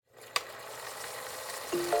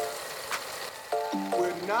We're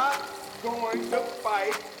not going to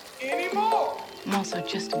fight anymore. I'm also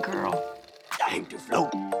just a girl I hate to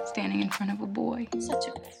float. standing in front of a boy. Such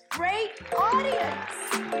a great audience.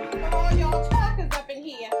 Come on, y'all talkers up in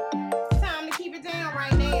here. It's time to keep it down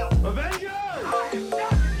right now. Avengers! I am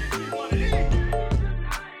not going to give you one of these.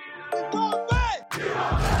 We're going back.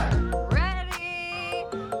 Ready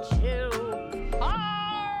to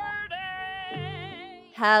party.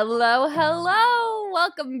 Hello, hello!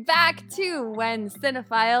 Welcome back to When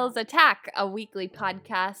Cinephiles Attack, a weekly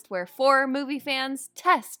podcast where four movie fans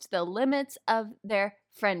test the limits of their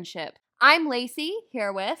friendship. I'm Lacey,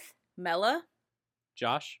 here with... Mella?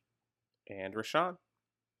 Josh, and Rashawn.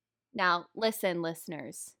 Now, listen,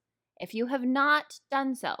 listeners. If you have not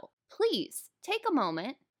done so, please take a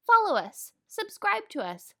moment, follow us, subscribe to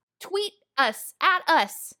us, tweet us at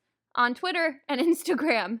us on Twitter and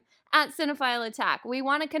Instagram at Cinephile Attack. We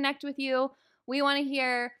want to connect with you. We want to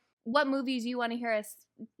hear what movies you want to hear us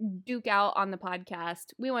duke out on the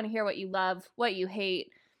podcast. We want to hear what you love, what you hate.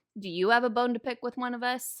 Do you have a bone to pick with one of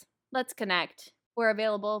us? Let's connect. We're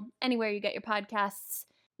available anywhere you get your podcasts.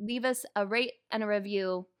 Leave us a rate and a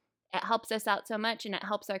review. It helps us out so much, and it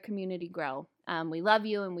helps our community grow. We love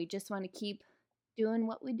you, and we just want to keep doing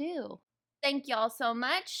what we do. Thank y'all so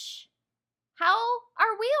much. How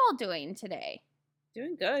are we all doing today?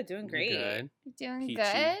 Doing good, doing great. Good. Doing Peachy.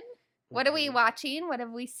 good? What are we watching? What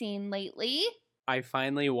have we seen lately? I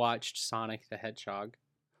finally watched Sonic the Hedgehog,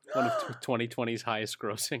 one of 2020's highest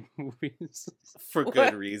grossing movies. For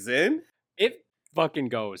good reason. It fucking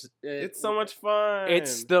goes. It's so much fun.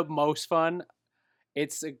 It's the most fun.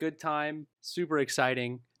 It's a good time. Super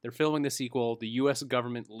exciting. They're filming the sequel. The U.S.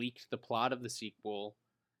 government leaked the plot of the sequel.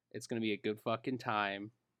 It's going to be a good fucking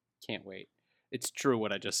time. Can't wait. It's true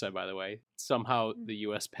what I just said, by the way. Somehow the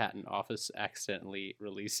U.S. Patent Office accidentally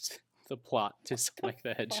released the plot to Sonic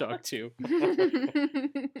the Hedgehog 2.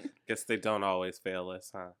 Guess they don't always fail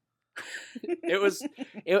us, huh?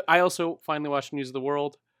 I also finally watched News of the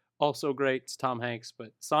World. Also great. It's Tom Hanks,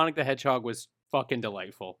 but Sonic the Hedgehog was fucking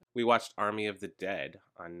delightful. We watched Army of the Dead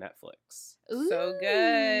on Netflix. So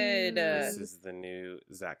good. This is the new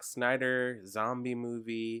Zack Snyder zombie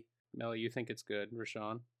movie. Mel, you think it's good,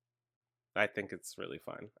 Rashawn? I think it's really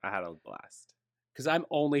fun. I had a blast. Because I'm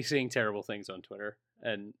only seeing terrible things on Twitter,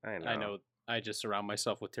 and I know. I know I just surround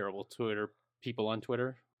myself with terrible Twitter people on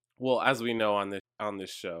Twitter. Well, as we know on this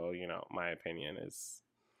show, my opinion is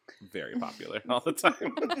very popular all the time.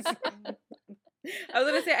 I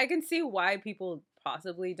was gonna say I can see why people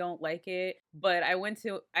possibly don't like it, but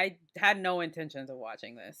I had no intentions of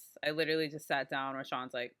watching this. I literally just sat down.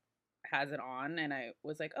 Rashawn's like has it on, and I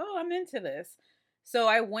was like, oh, I'm into this. So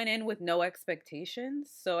I went in with no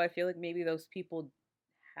expectations. So I feel like maybe those people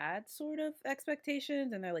had sort of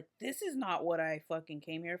expectations, and they're like, this is not what I fucking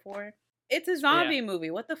came here for. It's a zombie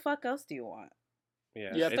movie. What the fuck else do you want?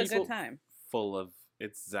 Yeah, Yeah, It's a it's good time. full of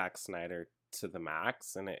it's Zack Snyder to the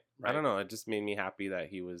max, and I Right. don't know, it just made me happy that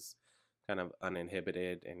he was kind of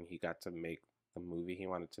uninhibited and he got to make the movie he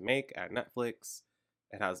wanted to make at Netflix.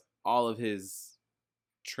 It has all of his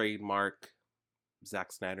trademark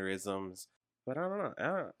Zack Snyderisms, but I don't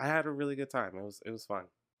know. I had a really good time. It was fun.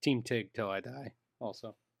 Team Tig till I die.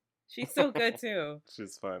 Also, She's so good too.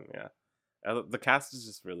 It's fun, yeah. The cast is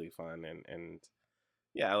just really fun, and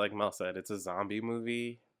yeah, like Mel said, it's a zombie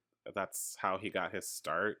movie. That's how he got his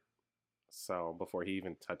start. So before he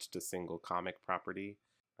even touched a single comic property,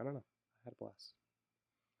 I don't know. I had a blast.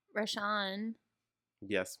 Rashawn,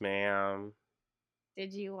 Yes, ma'am.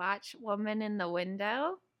 did you watch Woman in the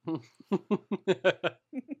Window?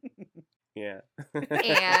 Yeah.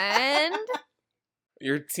 And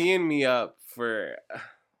You're teeing me up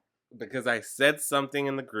because I said something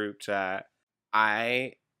in the group chat.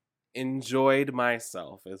 I enjoyed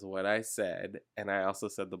myself is what I said, and I also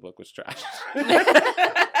said the book was trash.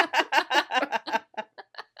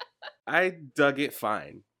 I dug it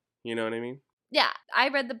fine. You know what I mean? yeah, I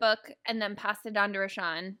read the book and then passed it on to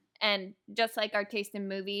Rashawn. And just like our taste in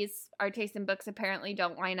movies, our taste in books apparently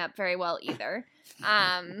don't line up very well either.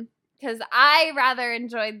 Because I rather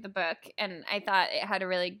enjoyed the book, and I thought it had a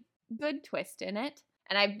really good twist in it.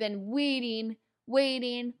 And I've been waiting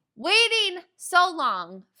so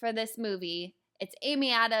long for this movie. It's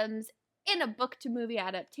Amy Adams in a book-to-movie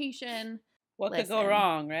adaptation. What could go Listen.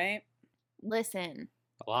 wrong, right? Listen.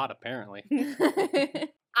 a lot apparently.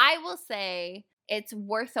 I will say it's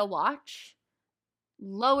worth a watch.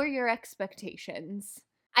 Lower your expectations.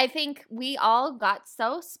 I think we all got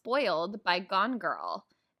so spoiled by Gone Girl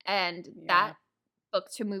and that book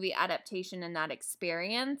to movie adaptation and that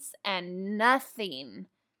experience, and nothing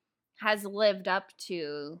has lived up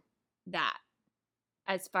to that.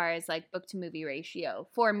 as far as like book to movie ratio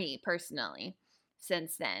for me personally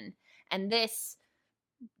since then. And this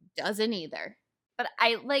doesn't either. But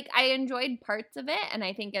I enjoyed parts of it, and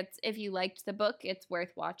I think it's, if you liked the book, it's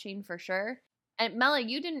worth watching for sure. And Mela,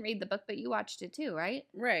 you didn't read the book, but you watched it too, right?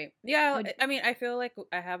 Right. Yeah. Would- I mean, I feel like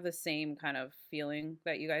I have the same kind of feeling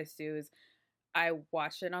that you guys do. Is I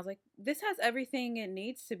watched it and I was like, this has everything it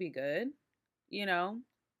needs to be good. You know,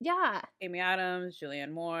 Yeah. Amy Adams,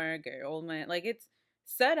 Julianne Moore, Gary Oldman. Like, it's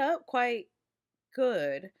set up quite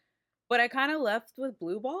good. But I kind of left with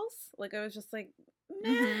blue balls. Like, I was just like, meh,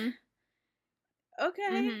 Mhm. okay.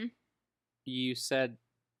 Mhm. You said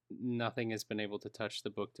nothing has been able to touch the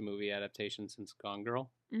book to movie adaptation since Gone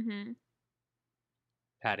Girl. Mhm.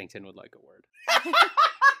 Paddington would like a word.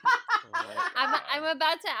 I'm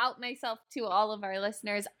about to out myself to all of our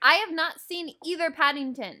listeners. I have not seen either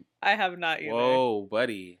Paddington. I have not either. Whoa,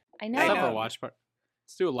 buddy. I Let's know. have a know. watch party.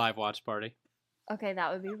 Let's do a live watch party. Okay,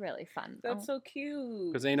 that would be really fun. That's so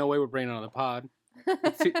cute. Because ain't no way we're bringing it on the pod.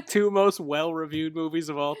 Two most well-reviewed movies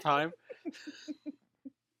of all time.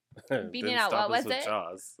 Beating Didn't out, stop what us was with it?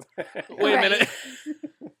 Jaws. Wait a Right. minute.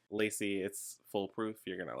 Lacey, it's foolproof.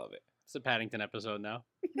 You're gonna love it. It's a Paddington episode now.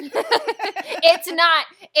 It's not.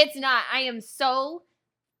 It's not. I am so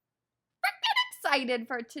freaking excited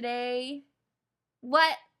for today.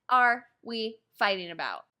 What are we fighting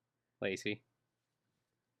about? Lacey,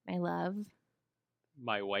 My love.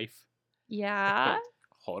 my wife. Yeah.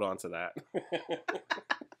 Hold on to that.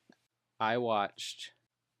 I watched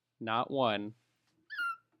not one,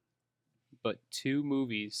 but 2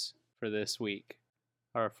 movies for this week.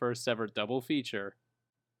 Our first ever double feature,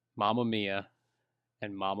 Mamma Mia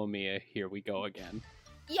and Mamma Mia, Here We Go Again.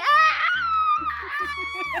 Yeah.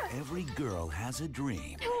 Every girl has a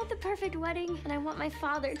dream. I want the perfect wedding, and I want my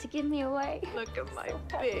father to give me away. Look at my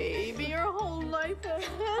baby. Your whole life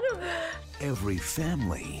ahead of it. Every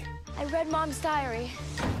family I read Mom's diary,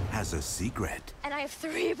 has a secret. and I have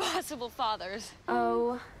 3 possible fathers.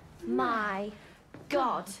 Oh my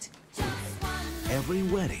God. Every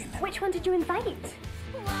wedding Which one did you invite?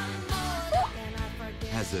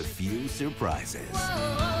 has a few surprises.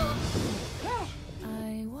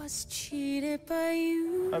 I was cheated by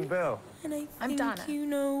you. I'm Bill. And I I'm think Donna. you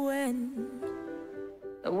know when.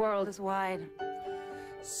 The world is wide.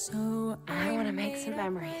 So I wanna make some made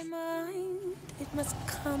up my memories. mind. It must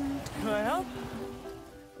come to Can I help?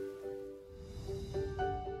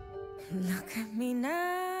 Look at me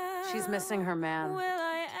now. She's missing her man. Will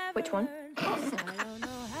I ever Which one? I don't know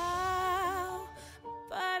how,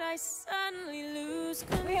 but I suddenly lose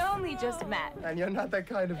control. We only just met. And you're not that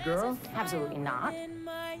kind of girl? Absolutely not. In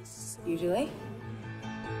my soul. Usually.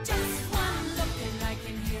 Just one look and I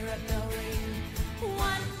can hear a bell ring.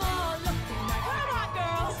 One more look and I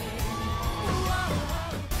can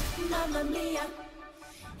Come on, girls. Mamma mia,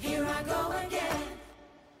 here I go again.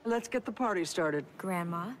 Let's get the party started.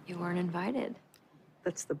 Grandma, You weren't invited.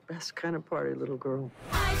 That's the best kind of party, little girl.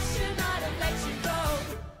 I should not have let you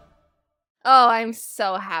go. Oh, I'm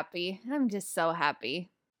so happy. I'm just so happy.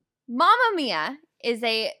 Mamma Mia is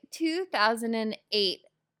a 2008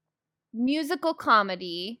 musical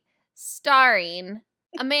comedy starring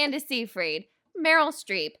Amanda Seyfried, Meryl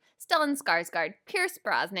Streep, Stellan Skarsgård, Pierce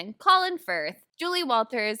Brosnan, Colin Firth, Julie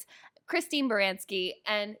Walters, Christine Baranski,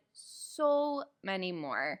 and so many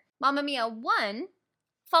more. Mamma Mia 1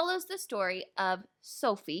 follows the story of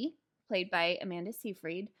Sophie, played by Amanda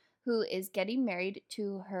Seyfried, who is getting married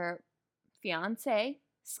to her fiance,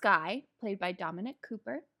 Sky, played by Dominic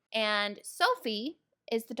Cooper. And Sophie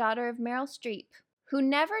is the daughter of Meryl Streep, who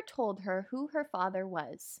never told her who her father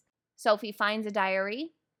was. Sophie finds a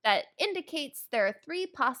diary that indicates there are 3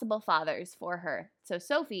 possible fathers for her. So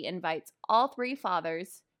Sophie invites all 3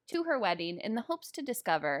 fathers to her wedding in the hopes to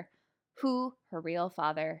discover who her real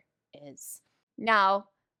father is. Now,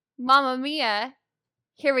 Mamma Mia,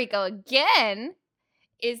 Here We Go Again,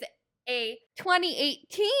 is a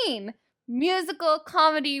 2018 musical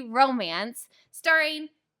comedy romance starring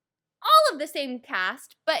all of the same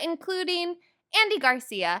cast, but including Andy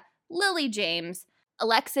Garcia, Lily James,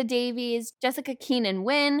 Alexa Davies, Jessica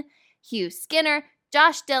Keenan-Wynn, Hugh Skinner,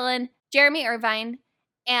 Josh Dillon, Jeremy Irvine,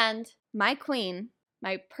 and my queen,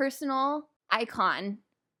 my personal icon,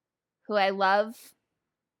 who I love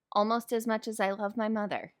almost as much as I love my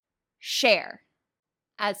mother, Cher,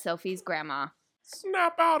 as Sophie's grandma.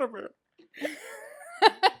 Snap out of it.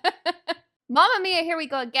 Mamma Mia, Here We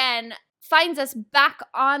Go Again finds us back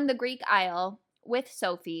on the Greek Isle with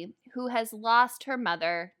Sophie, who has lost her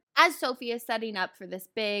mother, as Sophie is setting up for this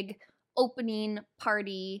big opening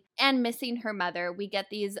party and missing her mother, we get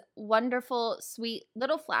these wonderful, sweet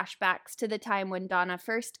little flashbacks to the time when Donna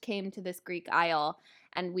first came to this Greek Isle,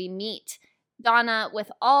 and we meet Donna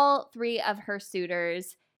with all 3 of her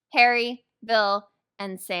suitors, Harry, Bill,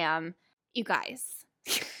 and Sam. You guys.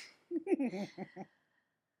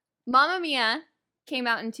 Mamma Mia came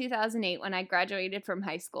out in 2008 when I graduated from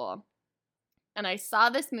high school. And I saw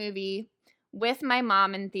this movie with my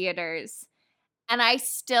mom in theaters. And I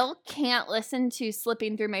still can't listen to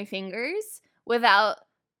Slipping Through My Fingers without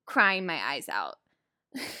crying my eyes out.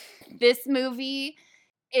 This movie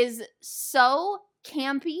is so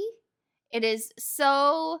campy. It is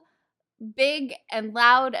so big and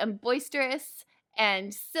loud and boisterous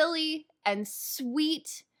and silly and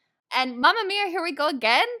sweet. And Mamma Mia, Here We Go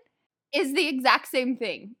Again is the exact same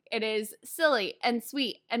thing. It is silly and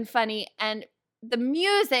sweet and funny, and the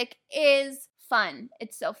music is fun.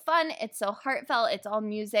 It's so fun. It's so heartfelt. It's all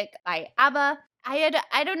music by ABBA.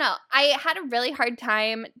 I don't know. I had a really hard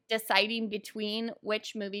time deciding between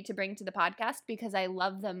which movie to bring to the podcast because I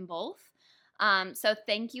love them both. So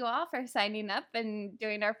thank you all for signing up and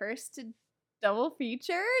doing our first double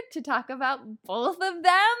feature to talk about both of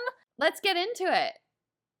them. Let's get into it.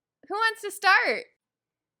 Who wants to start?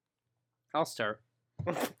 I'll start.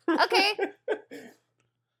 Okay.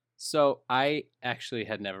 So I actually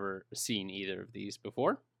had never seen either of these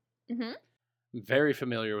before. Mm-hmm. I'm very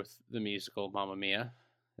familiar with the musical Mamma Mia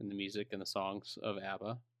and the music and the songs of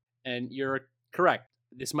ABBA. And you're correct.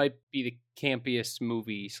 This might be the campiest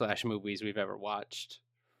movie/movies we've ever watched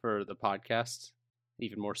for the podcast.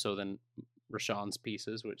 Even more so than Rashawn's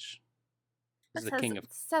pieces, which is the king of...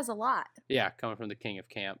 says a lot. Yeah, coming from the king of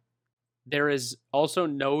camp. There is also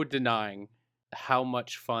no denying how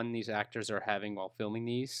much fun these actors are having while filming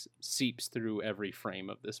these seeps through every frame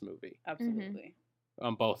of this movie. Absolutely.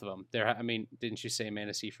 On both of them. I mean, didn't you say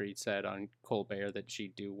Amanda Seyfried said on Colbert that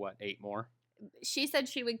she'd do, 8 more? She said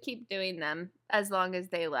she would keep doing them as long as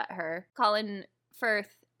they let her. Colin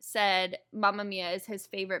Firth said Mamma Mia is his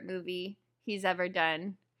favorite movie he's ever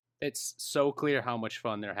done. It's so clear how much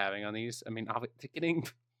fun they're having on these. I mean, they're getting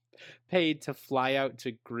paid to fly out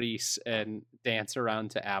to Greece and dance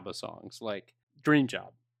around to ABBA songs. Like, dream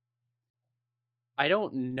job. I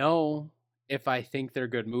don't know if I think they're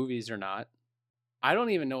good movies or not. I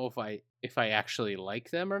don't even know if I actually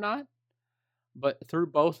like them or not. But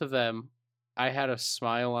through both of them, I had a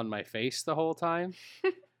smile on my face the whole time.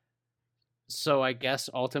 So I guess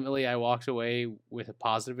ultimately I walked away with a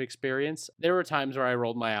positive experience. There were times where I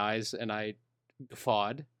rolled my eyes and I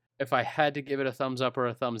guffawed. If I had to give it a thumbs up or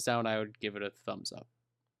a thumbs down, I would give it a thumbs up.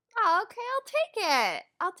 Oh, okay,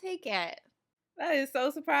 I'll take it. That is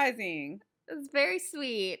so surprising. It's very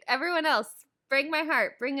sweet. Everyone else, break my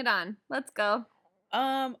heart. Bring it on. Let's go.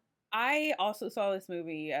 I also saw this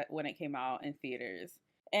movie when it came out in theaters.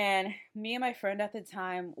 And me and my friend at the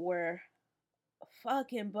time were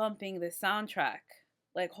fucking bumping the soundtrack.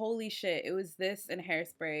 Like, holy shit. It was this and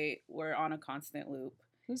Hairspray were on a constant loop.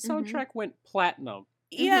 The soundtrack went platinum.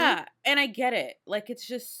 Yeah, and I get it. Like, it's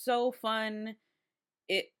just so fun.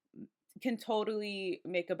 It can totally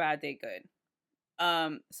make a bad day good.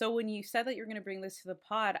 So when you said that you're going to bring this to the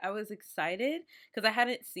pod, I was excited because I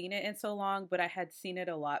hadn't seen it in so long, but I had seen it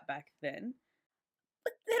a lot back then.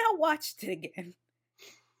 But then I watched it again.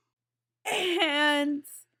 And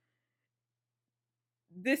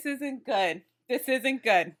this isn't good. This isn't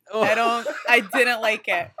good. Oh. I didn't like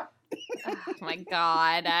it. Oh my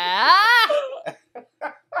God.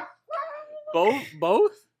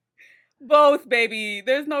 Both? Both, baby.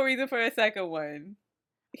 There's no reason for a second one.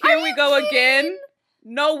 Here we go again.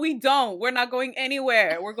 No, we don't. We're not going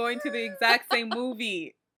anywhere. We're going to the exact same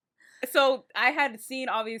movie. So I had seen,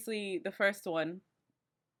 obviously, the first one.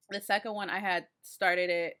 The second one, I had started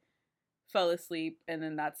it, fell asleep, and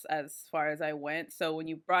then that's as far as I went. So when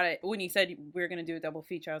you said we were going to do a double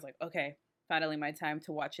feature, I was like, okay, finally my time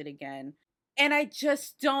to watch it again. And I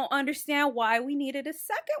just don't understand why we needed a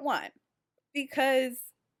second one. Because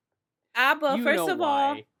ABBA, first of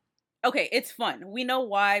all, okay, it's fun. We know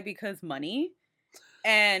why, because money.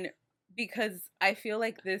 And because I feel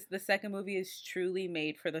like the second movie is truly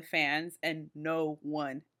made for the fans and no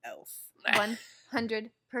one else. 100%.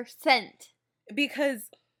 Because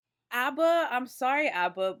ABBA, I'm sorry,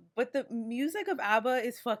 ABBA, but the music of ABBA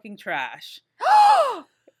is fucking trash.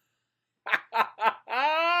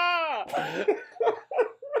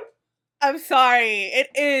 I'm sorry. It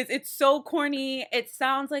is. It's so corny. It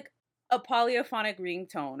sounds like a polyphonic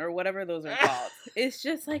ringtone or whatever those are called. It's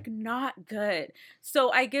just like not good.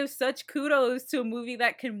 So I give such kudos to a movie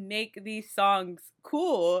that can make these songs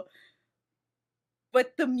cool.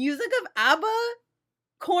 But the music of ABBA,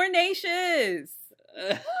 Cornacious.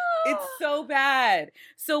 It's so bad.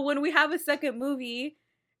 So when we have a second movie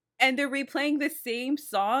and they're replaying the same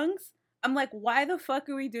songs, I'm like, why the fuck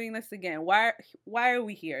are we doing this again? Why are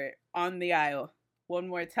we here on the aisle one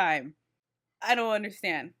more time? I don't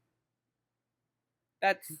understand.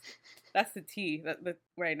 That's the tea that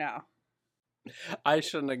right now. I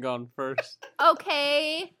shouldn't have gone first.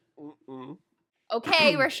 Okay. Mm-mm.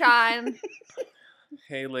 Okay, Rashawn.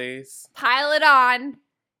 Hey, Lace. Pile it on.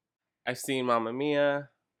 I've seen Mamma Mia.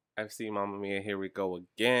 I've seen Mamma Mia, Here We Go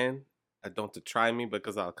Again. Don't to try me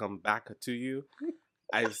because I'll come back to you.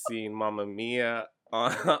 I've seen Mamma Mia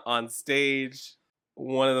on stage.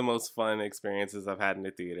 One of the most fun experiences I've had in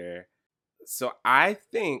the theater. So I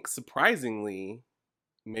think, surprisingly,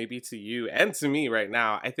 maybe to you and to me right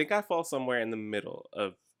now, I think I fall somewhere in the middle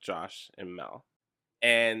of Josh and Mel.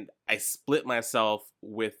 And I split myself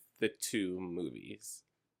with the two movies.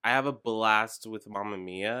 I have a blast with Mamma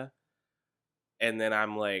Mia. And then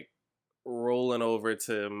I'm like rolling over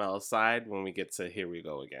to Mel's side when we get to Here We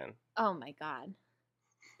Go Again. Oh my God.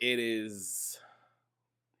 It is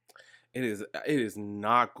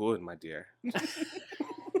not good, my dear.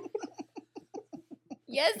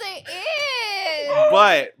 Yes, it is.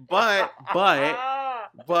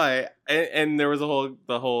 But and there was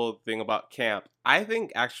the whole thing about camp. I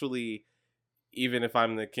think actually, even if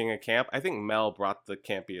I'm the king of camp, I think Mel brought the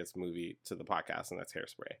campiest movie to the podcast, and that's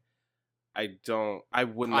Hairspray. I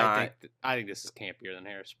would not. I think this is campier than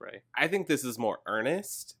Hairspray. I think this is more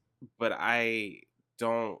earnest, but I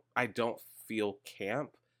don't feel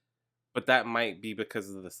camp. But that might be because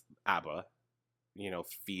of this ABBA,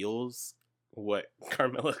 feels what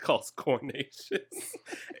Carmilla calls cornacious.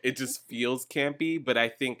 It just feels campy, but I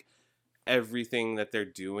think everything that they're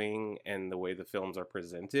doing and the way the films are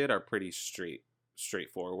presented are pretty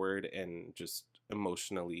straightforward and just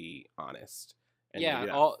emotionally honest. And maybe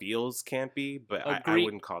that feels campy, but I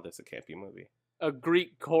wouldn't call this a campy movie. A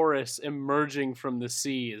Greek chorus emerging from the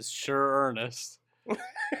sea is sure earnest.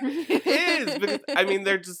 It is, because I mean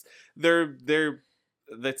they're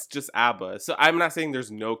that's just ABBA. So I'm not saying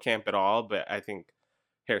there's no camp at all, but I think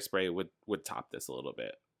Hairspray would top this a little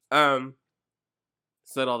bit.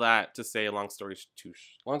 Said all that to say long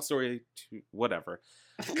story whatever.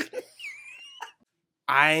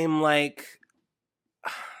 I'm like,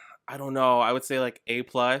 I don't know. I would say like A+,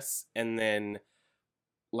 and then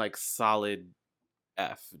like solid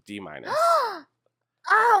F, D-.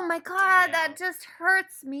 Oh my God, that just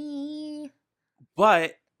hurts me.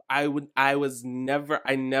 But I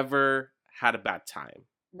never had a bad time.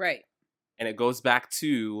 Right. And it goes back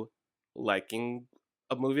to liking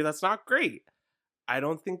a movie that's not great. I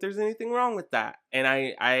don't think there's anything wrong with that. And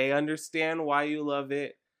I understand why you love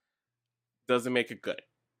it. Doesn't make it good.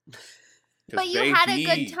 But you had a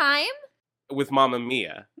good time? With Mamma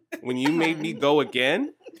Mia. When you made me go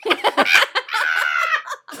again.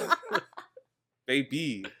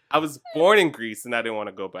 Baby. I was born in Greece and I didn't want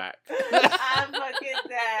to go back. I'm fucking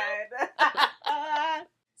dead.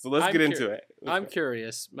 So let's get into it. I'm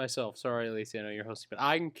curious myself. Sorry, Lacey, I know you're hosting, but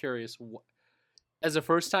I'm curious. As a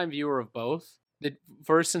first-time viewer of both, the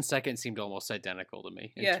first and second seemed almost identical to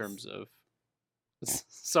me in terms of.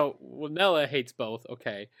 So Nella hates both.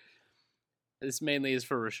 Okay, this mainly is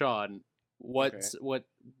for Rashawn. What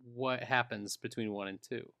happens between 1 and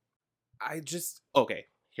 2? Okay.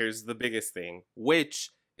 Here's the biggest thing, which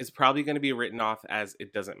is probably going to be written off as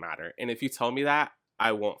it doesn't matter. And if you tell me that,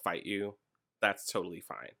 I won't fight you. That's totally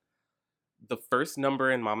fine. The first number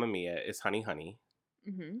in Mamma Mia is Honey Honey.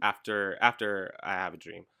 Mm-hmm. After I Have a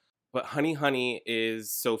Dream. But Honey Honey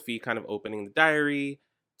is Sophie kind of opening the diary,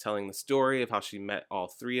 telling the story of how she met all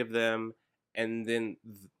three of them. And then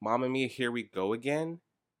Mamma Mia, Here We Go Again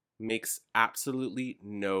makes absolutely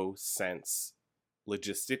no sense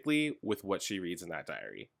logistically with what she reads in that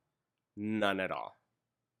diary. None at all.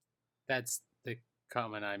 That's the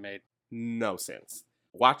comment I made. No sense.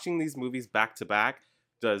 Watching these movies back to back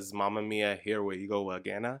does Mamma Mia, Here We Go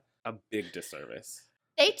Again a big disservice.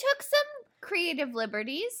 They took some creative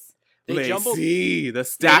liberties. Lacey, the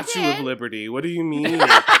Statue of Liberty. What do you mean?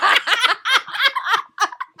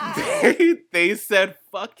 they said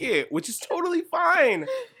fuck it, which is totally fine.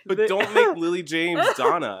 But don't make Lily James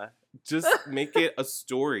Donna. Just make it a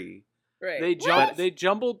story. Right. They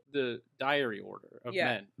jumbled the diary order of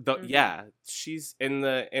men. Yeah, she's in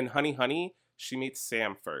Honey Honey, she meets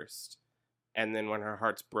Sam first. And then when her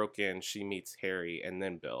heart's broken, she meets Harry and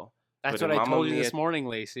then Bill. That's what I told you this morning,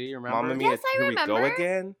 Lacey. You remember? Mamma Mia, Yes, I remember. Here We Go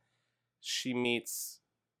Again. She meets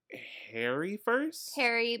Harry first.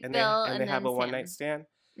 Harry, and Bill, and and they then have a Sam. one-night stand.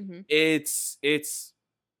 Mm-hmm. It's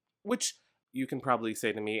which you can probably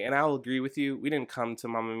say to me, and I'll agree with you, we didn't come to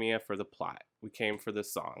Mamma Mia for the plot. We came for the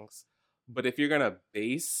songs. But if you're going to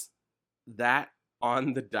base that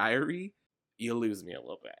on the diary, you lose me a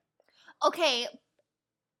little bit. Okay.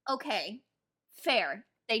 Fair.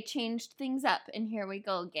 They changed things up, and here we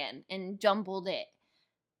go again, and jumbled it.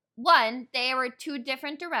 1, they were 2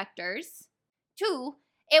 different directors. 2,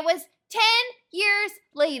 it was 10 years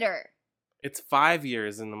later. It's 5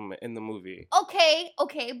 years in the movie. Okay,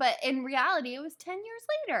 but in reality, it was 10 years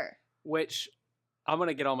later. Which, I'm going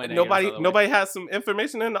to get all my negatives Nobody has some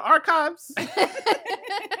information in the archives.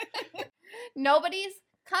 Nobody's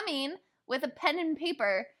coming with a pen and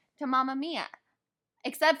paper to Mamma Mia.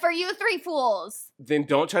 Except for you 3 fools. Then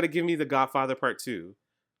don't try to give me The Godfather Part 2.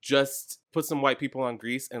 Just put some white people on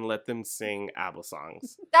Grease and let them sing ABBA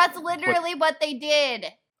songs. That's literally what they did.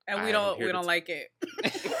 And we don't like it.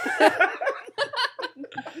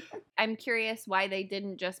 I'm curious why they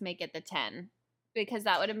didn't just make it the 10. Because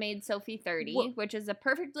that would have made Sophie 30, which is a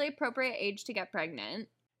perfectly appropriate age to get pregnant.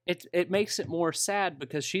 It makes it more sad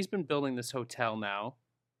because she's been building this hotel now.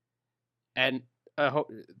 And a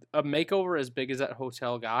makeover as big as that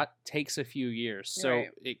hotel got takes a few years. So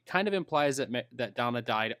it kind of implies that Donna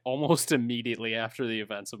died almost immediately after the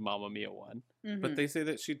events of Mamma Mia 1. Mm-hmm. But they say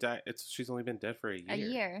that she died. She's only been dead for a year. A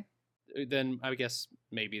year. Then I guess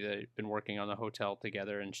maybe they've been working on the hotel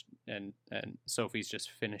together, and Sophie's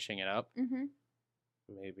just finishing it up. Mm-hmm.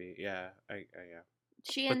 Maybe, yeah. Yeah.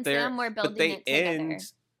 She and Sam were building it together.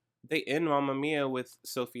 They end Mamma Mia with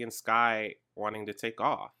Sophie and Sky wanting to take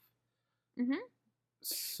off. Mm-hmm.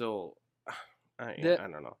 So, I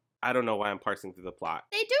don't know. I don't know why I'm parsing through the plot.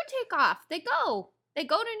 They do take off. They go to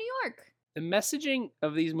New York. The messaging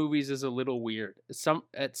of these movies is a little weird.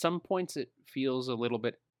 At some points, it feels a little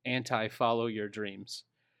bit anti-follow your dreams.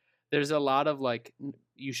 There's a lot of like,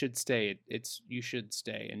 you should stay. You should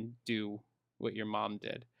stay and do what your mom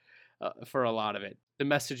did. For a lot of it, the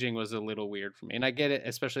messaging was a little weird for me, and I get it,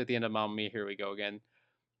 especially at the end of Mamma Mia. Here we go again.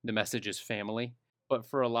 The message is family, but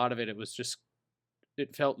for a lot of it,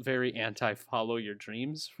 it felt very anti-follow your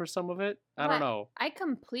dreams for some of it. I don't know. I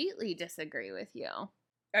completely disagree with you.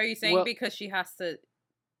 Are you saying because she has to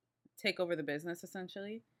take over the business,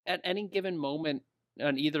 essentially? At any given moment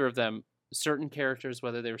on either of them, certain characters,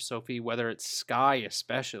 whether they're Sophie, whether it's Sky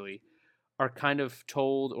especially, are kind of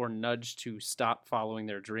told or nudged to stop following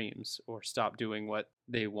their dreams or stop doing what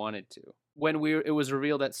they wanted to. When it was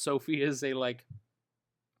revealed that Sophie is a like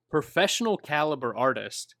professional caliber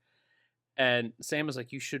artist, and Sam is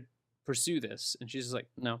like, you should pursue this, and she's like,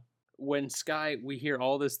 no. When Sky, we hear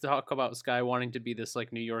all this talk about Sky wanting to be this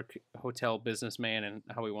like New York hotel businessman and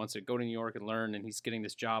how he wants to go to New York and learn, and he's getting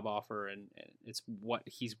this job offer, and it's what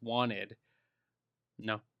he's wanted.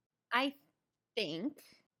 No. I think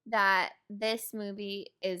that this movie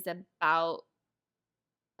is about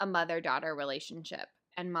a mother-daughter relationship,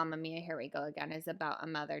 and Mamma Mia, Here We Go Again is about a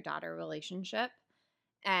mother-daughter relationship,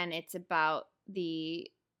 and it's about the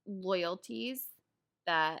loyalties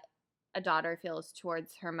that a daughter feels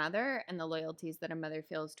towards her mother and the loyalties that a mother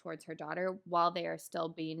feels towards her daughter while they are still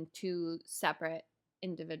being 2 separate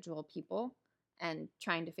individual people and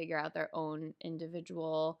trying to figure out their own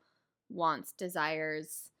individual wants,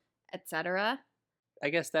 desires, etc. I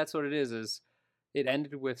guess that's what it is it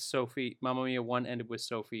ended with Sophie. Mamma Mia 1 ended with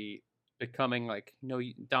Sophie becoming like, no,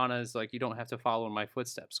 Donna's like, you don't have to follow in my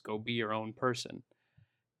footsteps. Go be your own person.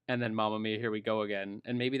 And then Mamma Mia, Here We Go Again.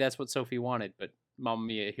 And maybe that's what Sophie wanted, but Mamma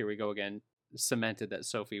Mia, Here We Go Again cemented that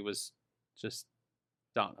Sophie was just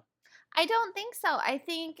Donna. I don't think so. I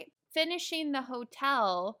think finishing the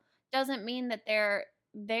hotel doesn't mean that they're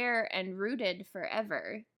there and rooted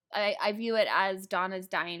forever. I view it as Donna's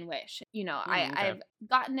dying wish. You know, I've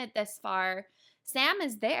gotten it this far. Sam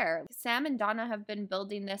is there. Sam and Donna have been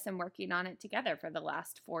building this and working on it together for the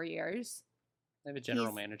last 4 years. They have a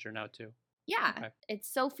general manager now, too. Yeah. Okay.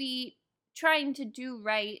 It's Sophie trying to do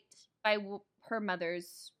right by her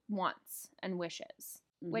mother's wants and wishes,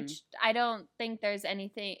 which I don't think there's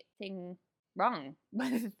anything wrong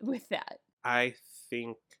with that. I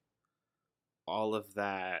think all of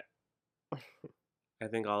that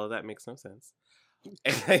makes no sense.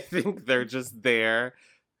 And I think they're just there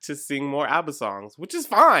to sing more ABBA songs, which is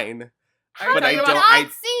fine. But I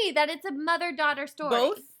don't see that it's a mother-daughter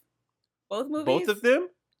story. Both movies? Both of them?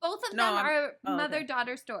 Both of them are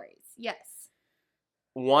mother-daughter stories. Yes.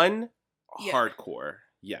 One, hardcore.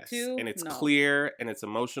 Yes. 2, and it's clear and it's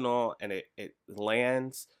emotional and it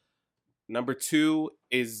lands. Number 2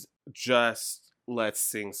 is just, let's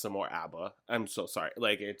sing some more ABBA. I'm so sorry.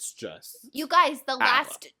 Like, it's just... You guys, the ABBA.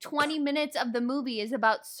 last 20 minutes of the movie is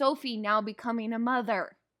about Sophie now becoming a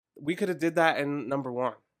mother. We could have did that in number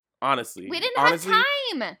 1. Honestly. We didn't Honestly, have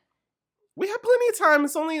time. We have plenty of time.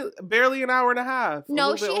 It's only barely an hour and a half. a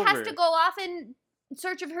No, little she bit has over. to go off in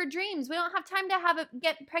search of her dreams. We don't have time to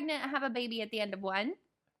get pregnant and have a baby at the end of one.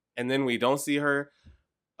 And then we don't see her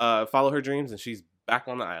follow her dreams, and she's back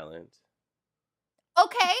on the island.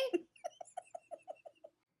 Okay.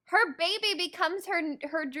 Her baby becomes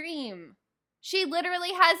her dream. She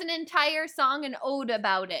literally has an entire song and ode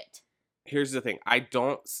about it. Here's the thing. I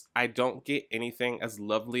don't get anything, as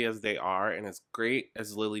lovely as they are and as great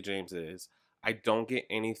as Lily James is. I don't get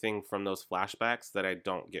anything from those flashbacks that I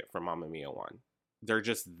don't get from Mamma Mia 1. They're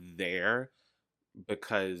just there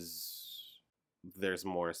because there's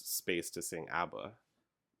more space to sing ABBA.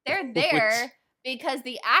 They're there because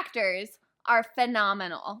the actors are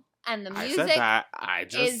phenomenal and the I music said that. I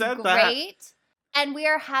just is said great that. and we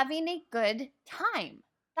are having a good time.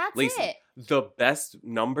 That's Lacey, it. the best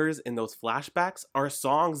numbers in those flashbacks are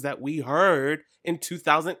songs that we heard in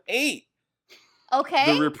 2008.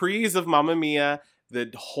 Okay. The reprise of Mamma Mia,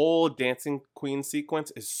 the whole Dancing Queen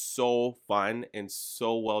sequence is so fun and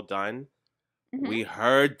so well done. Mhm. We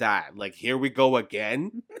heard that. Like, here we go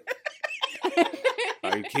again.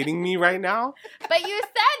 Are you kidding me right now? But you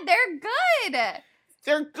said they're good.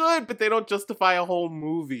 They're good, but they don't justify a whole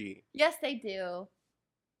movie. Yes, they do.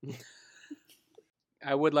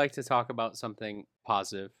 I would like to talk about something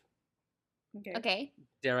positive. Okay.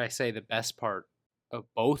 Dare I say the best part of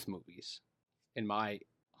both movies, in my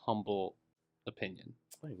humble opinion.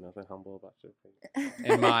 Ain't nothing humble about your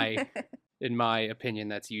opinion. In my opinion,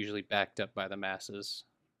 that's usually backed up by the masses.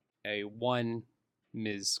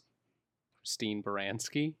 Ms. Christine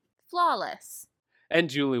Baranski Flawless. and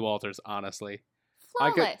Julie Walters, honestly.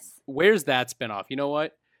 Flawless. Where's that spinoff? You know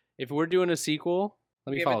what? If we're doing a sequel,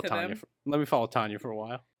 let me Give it follow to Tanya. them. Let me follow Tanya for a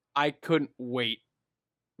while. I couldn't wait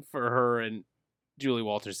for her and Julie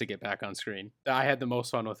Walters to get back on screen. I had the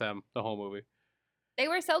most fun with them the whole movie. They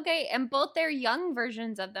were so great, and both their young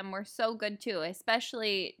versions of them were so good too,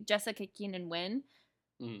 especially Jessica Keenan Wynn.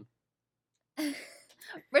 Mm.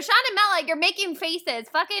 Rashawn and Mela, you're making faces.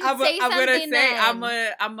 Fucking say something I'm gonna say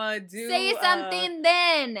then. I'm gonna do Say something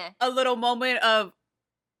then. a little moment of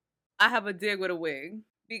I have a dig with a wig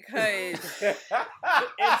because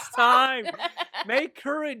It's time. Make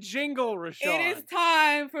her a jingle, Rashawn. it is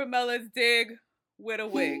time for Mela's dig with a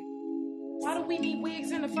wig. Why do we need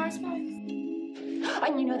wigs in the first place?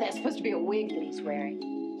 And you know that's supposed to be a wig that he's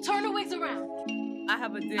wearing. Turn the wigs around. I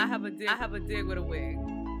have a dig with a wig.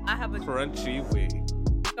 I have a Crunchy wig.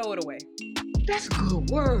 throw it away. That's a good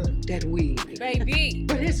word, that wig. Baby,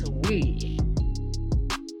 But it's a wig.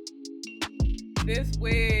 this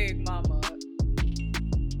wig, mama.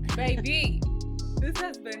 Baby, this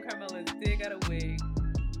has been Carmela's dig at a wig.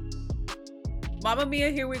 Mamma Mia,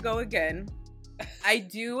 here we go again. I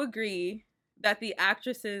do agree that the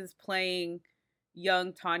actresses playing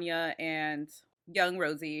young Tanya and young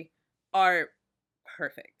Rosie are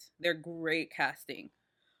perfect. They're great casting.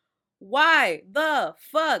 Why the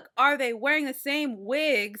fuck are they wearing the same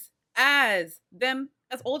wigs as them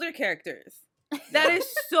as older characters? That is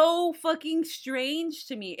so fucking strange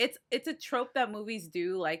to me. It's a trope that movies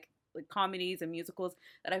do, like comedies and musicals,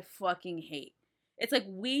 that I fucking hate. It's like,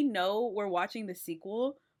 we know we're watching the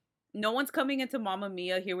sequel. No one's coming into Mamma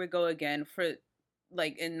Mia, here we go again, for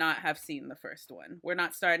like, and not have seen the first one. We're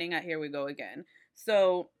not starting at here we go again.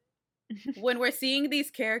 So when we're seeing these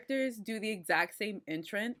characters do the exact same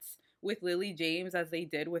entrance with Lily James as they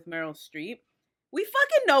did with Meryl Streep, we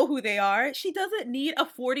fucking know who they are. She doesn't need a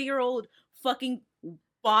 40-year-old fucking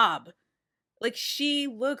Bob. Like, she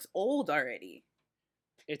looks old already.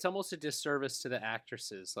 It's almost a disservice to the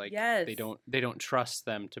actresses. Like, Yes. they don't trust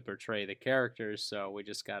them to portray the characters, so we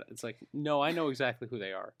just got it's like, no, I know exactly who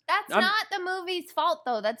they are. That's I'm- not the movie's fault,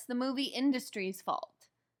 though. That's the movie industry's fault.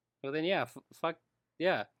 Well, then, yeah, fuck,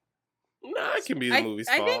 yeah. Nah, it can be the movie's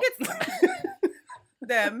I fault. think it's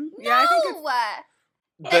them. No! Yeah, I think it's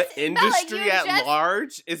the Mela, industry you at just-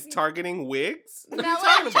 large is targeting wigs? What are you Mela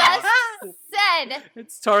talking about? just said,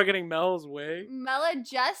 It's targeting Mel's wig. Mela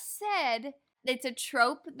just said it's a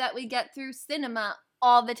trope that we get through cinema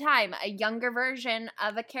all the time. A younger version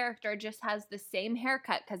of a character just has the same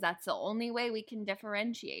haircut because that's the only way we can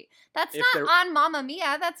differentiate. That's If not they're- on Mamma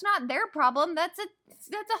Mia. That's not their problem. That's a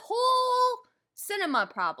whole cinema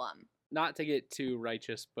problem. Not to get too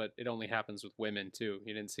righteous, but it only happens with women, too.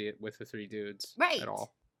 You didn't see it with the three dudes Right. at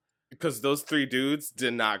all. Because those three dudes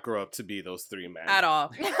did not grow up to be those three men. at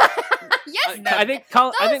all. Yes, I think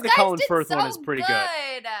those the guys Colin did Firth one so is pretty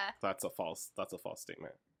good. That's a false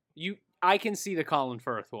statement. I can see the Colin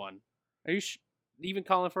Firth one. Are you even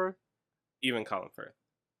Colin Firth? Even Colin Firth.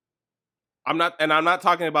 I'm not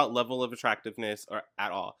talking about level of attractiveness or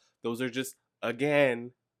at all. Those are just,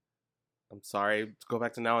 again, I'm sorry to go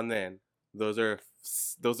back to Now and Then. Those are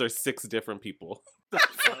 6 different people.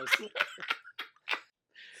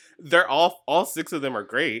 They're all 6 of them are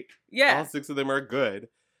great. Yeah. All 6 of them are good.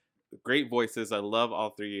 Great voices. I love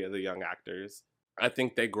all 3 of the young actors. I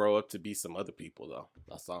think they grow up to be some other people, though.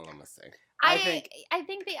 That's all I'm gonna say. I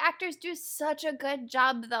think the actors do such a good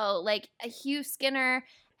job, though. Like Hugh Skinner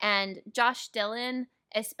and Josh Dillon,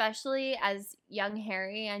 especially as young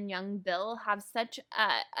Harry and young Bill, have such a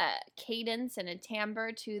cadence and a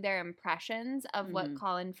timbre to their impressions of what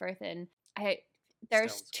Colin Firth and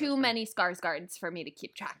there's Stellan too Skarsgård. many Skarsgårds for me to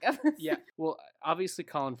keep track of. Yeah. Well, obviously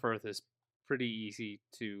Colin Firth is pretty easy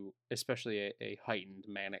to, especially a heightened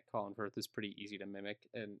manic Colin Firth is pretty easy to mimic.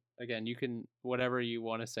 And again, you can, whatever you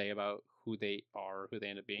want to say about who they are, who they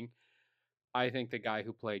end up being. I think the guy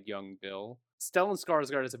who played young Bill, Stellan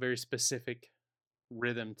Skarsgård, has a very specific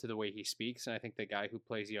rhythm to the way he speaks, and I think the guy who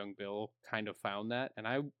plays young Bill kind of found that, and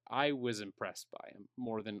I was impressed by him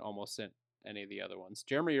more than almost any of the other ones.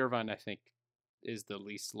 Jeremy Irvine, I think, is the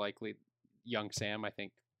least likely. Young Sam, I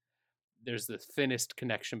think there's the thinnest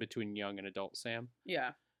connection between young and adult Sam.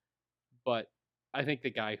 Yeah. But I think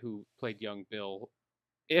the guy who played young Bill,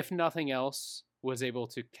 if nothing else, was able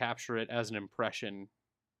to capture it as an impression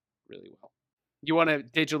really well. You want a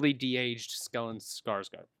digitally de-aged Stellan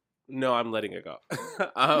Skarsgård? No, I'm letting it go.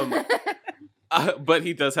 But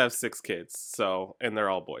he does have 6 kids, so, and they're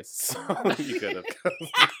all boys. So you could have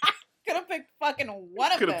Could have picked fucking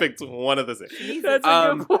one of them. could have picked one of the 6. That's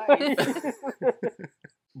a good point.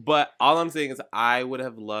 But all I'm saying is I would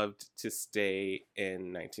have loved to stay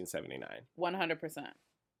in 1979 100%.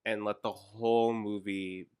 and let the whole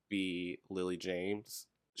movie be Lily James.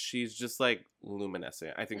 She's just like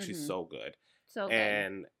luminescent. I think she's so good. So good.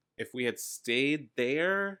 And if we had stayed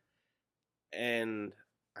there, and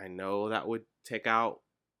I know that would take out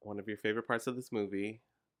one of your favorite parts of this movie.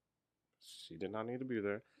 She did not need to be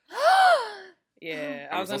there. Yeah,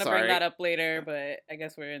 I I'm was so going to bring sorry. that up later, but I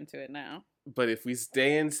guess we're into it now. But if we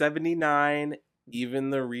stay in 79, even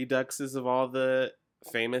the reduxes of all the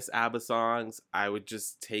famous ABBA songs, I would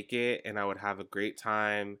just take it and I would have a great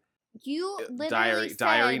time. You literally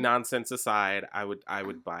Diary said, nonsense aside, I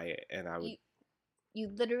would buy it and I would. You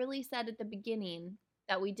literally said at the beginning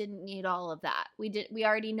that we didn't need all of that. We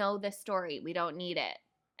already know the story. We don't need it.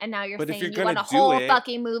 And now you're But if saying you're you want a gonna do whole it-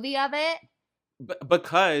 fucking movie of it?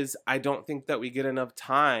 Because I don't think that we get enough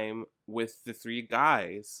time with the 3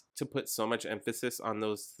 guys to put so much emphasis on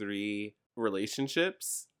those 3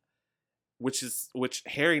 relationships, which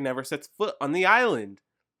Harry never sets foot on the island.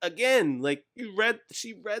 Again, like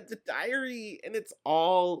she read the diary and it's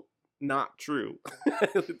all not true.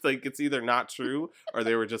 It's like it's either not true or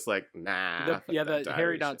they were just like, nah. fuck that the diary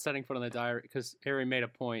Harry shit. not setting foot on the diary, because Harry made a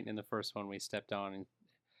point in the first one we stepped on, and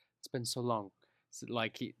it's been so long. So,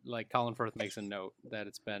 like Colin Firth makes a note that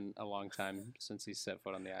it's been a long time since he set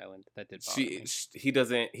foot on the island. That did bother me.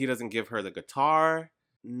 He doesn't give her the guitar.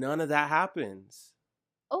 None of that happens.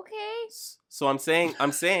 Okay. So I'm saying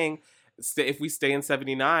if we stay in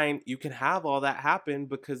 79, you can have all that happen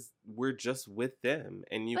because we're just with them,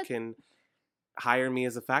 and you can hire me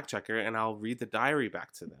as a fact checker and I'll read the diary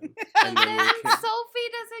back to them. And then we And can, Sophie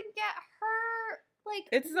doesn't get her like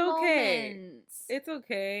It's okay. moments. It's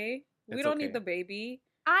okay. We It's don't okay. need the baby.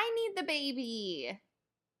 I need the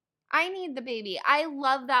baby. I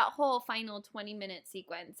love that whole final 20-minute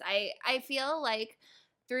sequence. I feel like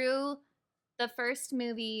through the first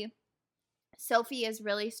movie, Sophie is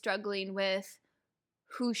really struggling with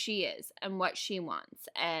who she is and what she wants.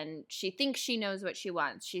 And she thinks she knows what she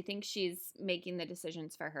wants. She thinks she's making the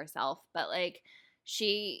decisions for herself. But like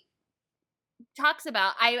she talks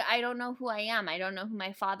about, I don't know who I am. I don't know who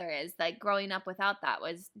my father is. Like growing up without that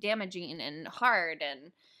was damaging and hard.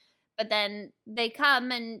 But then they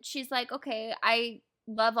come and she's like, okay, I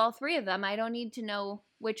love all 3 of them. I don't need to know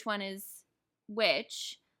which one is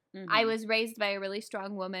which. I was raised by a really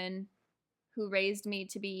strong woman who raised me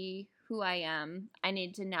to be who I am. I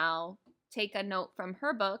need to now take a note from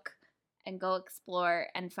her book and go explore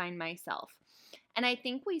and find myself. And I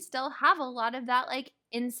think we still have a lot of that like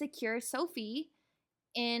insecure Sophie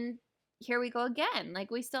in Here We Go Again.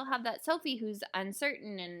 Like we still have that Sophie who's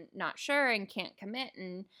uncertain and not sure and can't commit.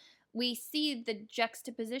 And we see the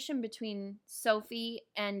juxtaposition between Sophie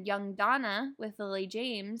and young Donna with Lily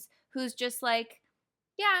James, who's just like,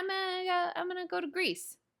 yeah, I'm gonna go to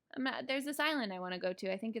Greece. There's this island I want to go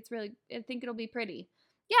to. I think it'll be pretty.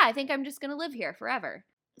 Yeah, I think I'm just gonna live here forever.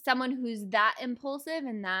 Someone who's that impulsive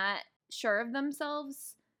and that sure of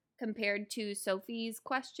themselves compared to Sophie's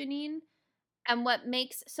questioning, And what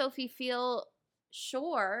makes Sophie feel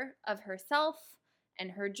sure of herself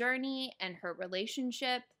and her journey and her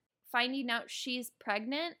relationship, finding out she's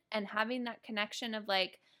pregnant and having that connection of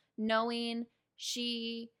like knowing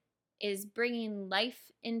she is bringing life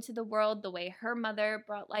into the world the way her mother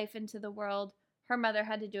brought life into the world. Her mother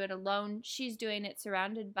had to do it alone. She's doing it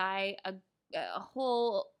surrounded by a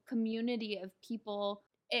whole community of people.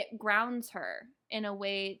 It grounds her in a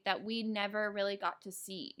way that we never really got to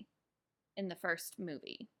see in the first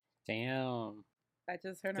movie. Damn. I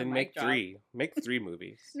just heard her Then mic make drop. 3. Make 3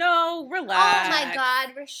 movies. No, relax. Oh my God,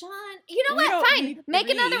 Rashawn. You know We what? don't Fine. need Make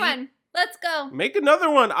another 3. one. Let's go. Make another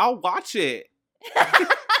one. I'll watch it.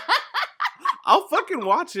 I'll fucking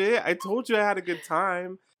watch it. I told you I had a good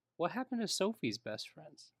time. What happened to Sophie's best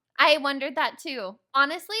friends? I wondered that too.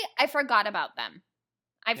 Honestly, I forgot about them.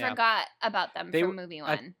 I Yeah. forgot about them from w- movie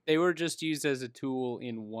I- one. they were just used as a tool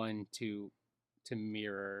in 1 to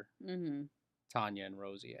mirror Mm-hmm. Tanya and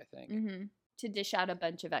Rosie, I think. Mm-hmm. To dish out a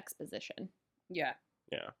bunch of exposition. Yeah.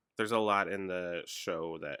 Yeah. There's a lot in the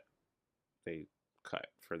show that they cut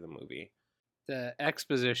for the movie. The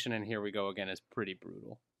exposition in Here We Go Again is pretty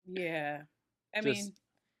brutal. Yeah. I Just- mean,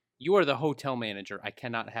 You are the hotel manager. I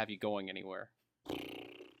cannot have you going anywhere.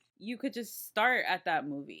 you could just start at that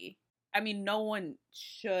movie. I mean, no one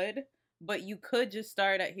should, but you could just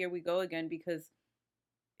start at Here We Go Again because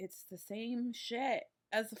it's the same shit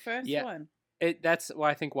as the first Yeah. one. That's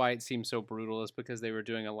why I think why it seems so brutal is because they were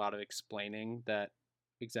doing a lot of explaining that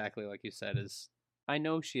exactly like you said is I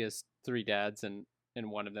know she has 3 dads and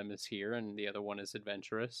one of them is here and the other one is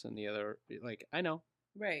adventurous and the other like I know.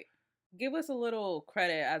 Right. Give us a little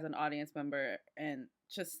credit as an audience member and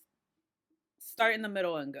just start in the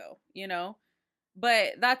middle and go, you know?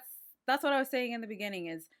 But that's what I was saying in the beginning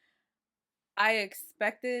is I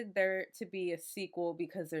expected there to be a sequel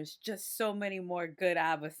because there's just so many more good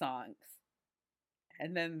ABBA songs.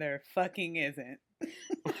 And then there fucking isn't.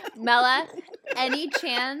 Mela, any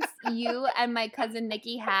chance you and my cousin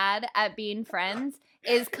Nikki had at being friends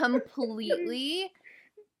is completely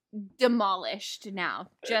demolished now,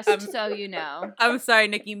 just so you know. I'm sorry,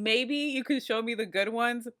 Nikki. Maybe you can show me the good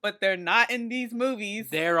ones, but they're not in these movies.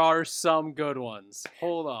 There are some good ones.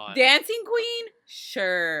 Hold on. Dancing Queen?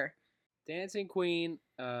 Sure. Dancing Queen.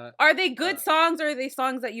 Are they good songs or are they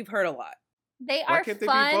songs that you've heard a lot? They Why are can't they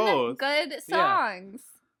be fun, both? good Yeah. songs.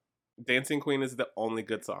 Dancing Queen is the only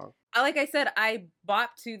good song. Like I said, I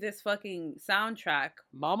bopped to this fucking soundtrack.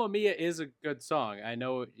 Mamma Mia is a good song. I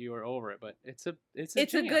know you were over it, but it's a It's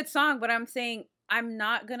a good song, but I'm saying I'm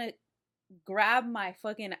not gonna grab my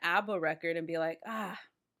fucking ABBA record and be like,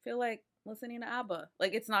 feel like listening to ABBA.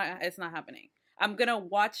 Like it's not happening. I'm gonna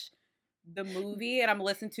watch the movie and I'm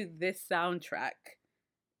listening to this soundtrack,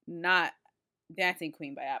 not Dancing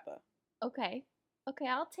Queen by ABBA. Okay,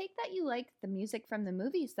 I'll take that you like the music from the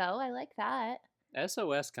movies, though. I like that.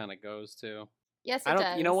 SOS kind of goes too. Yes, I it don't.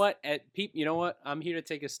 does. You know what? You know what? I'm here to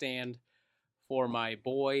take a stand for my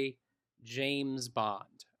boy James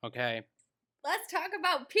Bond. Okay. Let's talk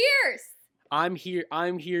about Pierce. I'm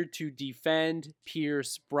here to defend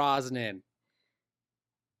Pierce Brosnan.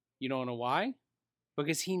 You don't know why?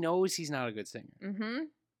 Because he knows he's not a good singer. Mm-hmm.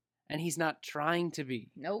 And he's not trying to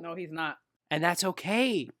be. Nope. No, he's not. And that's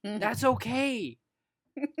okay. That's okay.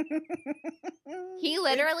 He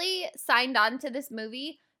literally signed on to this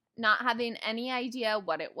movie not having any idea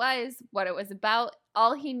what it was about.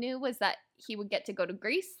 All he knew was that he would get to go to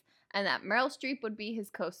Greece and that Meryl Streep would be his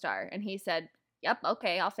co-star. And he said, yep,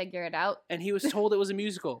 okay, I'll figure it out. And he was told it was a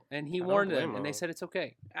musical. And he I don't warned blame them. And they him. said it's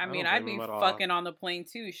okay. I mean, don't I'd blame be him at all. fucking on the plane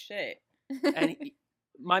too. Shit. And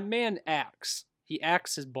my man acts. He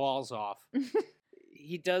acts his balls off.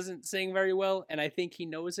 He doesn't sing very well, and I think he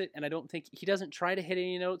knows it, and I don't think he doesn't try to hit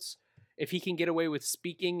any notes. If he can get away with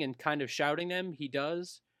speaking and kind of shouting them, he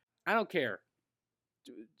does. I don't care.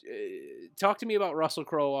 Talk to me about Russell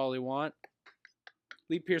Crowe all you want.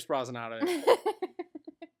 Leave Pierce Brosnan out of it.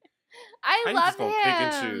 I I'm love just gonna him. pick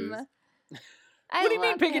and choose. I What do you mean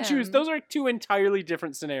love pick and choose? him. Those are 2 entirely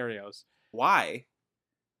different scenarios. Why?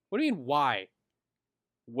 What do you mean, why?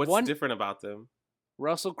 What's different about them?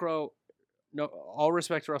 Russell Crowe, no, all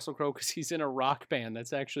respect to Russell Crowe because he's in a rock band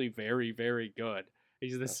that's actually very, very good.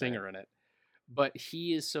 He's the singer in it. But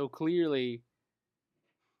he is so clearly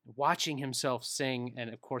watching himself sing, and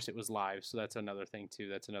of course it was live, so that's another thing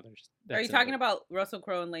too. Are you talking about Russell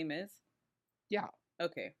Crowe and Les Mis? Yeah.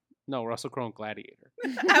 Okay. No, Russell Crowe and Gladiator.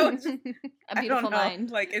 I was A I don't Beautiful know. Mind.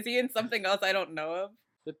 Like, is he in something else I don't know of?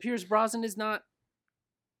 But Pierce Brosnan is not.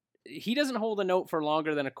 He doesn't hold a note for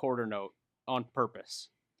longer than a quarter note on purpose.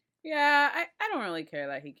 Yeah, I don't really care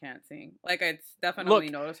that he can't sing. Like, it's definitely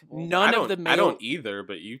Look, noticeable. none I of the don't- male. I don't either,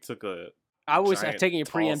 but you took a I was giant, taking a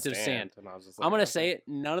tall preemptive stand. and I was just I'm like, gonna okay. say it.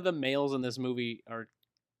 None of the males in this movie are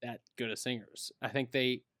that good as singers. I think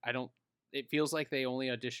it feels like they only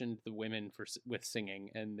auditioned the women with singing,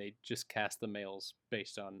 and they just cast the males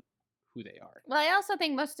based on who they are. Well, I also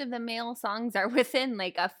think most of the male songs are within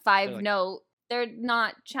like a 5-note. They're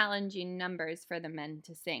not challenging numbers for the men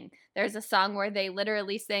to sing. There's a song where they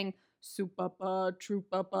literally sing "Su-pa-pa,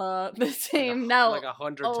 true-pa-pa," the same note like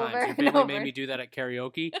 100 over times. Your and family over. made me do that at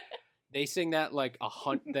karaoke. They sing that like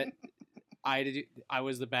 100. That I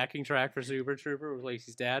was the backing track for Super Trooper with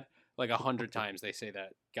Lacey's dad. Like 100 times they say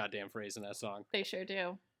that goddamn phrase in that song. They sure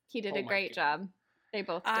do. He did Oh a my great job. They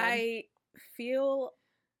both did. I feel.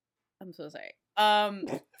 I'm so sorry.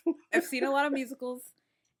 I've seen a lot of musicals,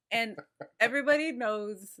 and everybody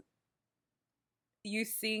knows you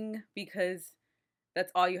sing because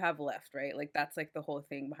that's all you have left, right? Like that's like the whole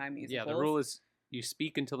thing behind musicals. Yeah, the rule is you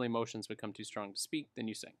speak until the emotions become too strong to speak, then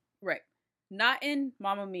you sing. Right. Not in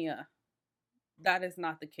Mamma Mia. That is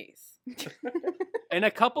not the case. And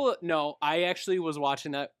I actually was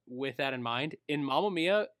watching that with that in mind. In Mamma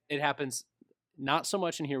Mia, it happens not so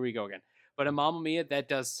much in Here We Go Again, but in Mamma Mia, that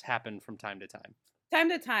does happen from time to time. Time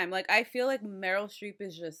to time. Like I feel like Meryl Streep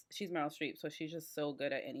she's Meryl Streep, so she's just so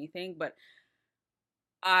good at anything, but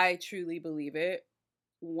I truly believe it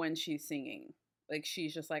when she's singing. Like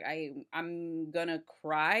she's just like I'm gonna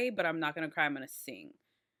cry, but I'm not gonna cry, I'm gonna sing.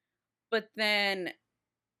 But then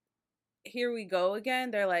Here We Go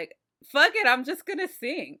Again, they're like, fuck it, I'm just gonna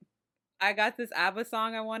sing. I got this ABBA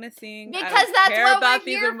song I want to sing. Because I don't that's care what about we're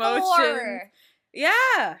these here emotions. for.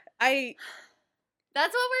 Yeah,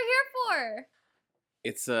 That's what we're here for.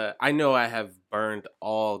 It's I know I have burned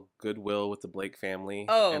all goodwill with the Blake family.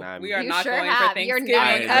 Oh, and we are You not sure going have. for You're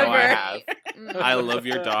Thanksgiving never I gonna know I ever. have. I love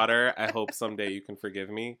your daughter. I hope someday you can forgive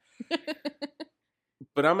me.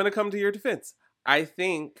 But I'm gonna come to your defense. I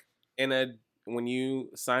think when you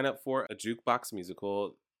sign up for a jukebox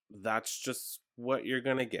musical, that's just what you're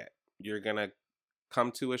gonna get. You're gonna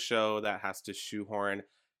come to a show that has to shoehorn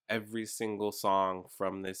every single song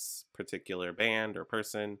from this particular band or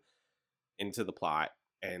person into the plot.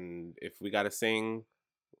 And if we gotta sing,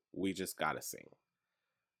 we just gotta sing.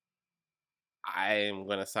 I am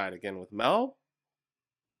gonna side again with Mel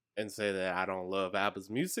and say that I don't love ABBA's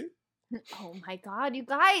music. Oh my god, you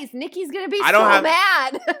guys. Nikki's gonna be I don't so have-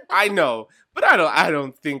 mad. I know, but I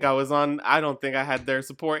don't think I had their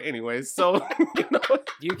support anyways. So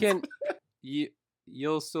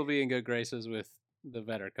You'll still be in good graces with the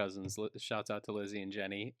Vedder cousins. Shouts out to Lizzie and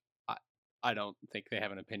Jenny. I don't think they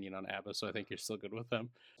have an opinion on ABBA, so I think you're still good with them.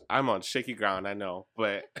 I'm on shaky ground, I know,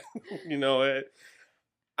 but you know what?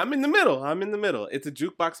 I'm in the middle. It's a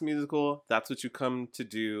jukebox musical. That's what you come to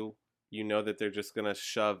do. You know that they're just gonna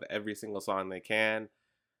shove every single song they can.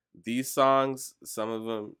 These songs, some of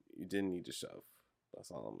them you didn't need to shove. That's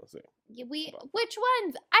all I'm gonna say. Which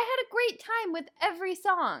ones? I had a great time with every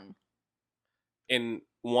song. In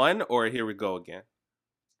one or Here We Go Again.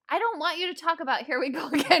 I don't want you to talk about Here We Go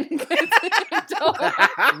Again.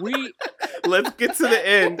 Let's get to the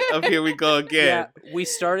end of Here We Go Again. Yeah, we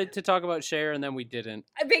started to talk about Cher and then we didn't.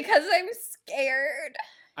 Because I'm scared.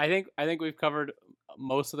 I think we've covered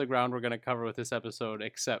most of the ground we're going to cover with this episode,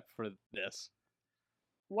 except for this.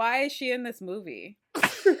 Why is she in this movie?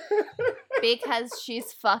 Because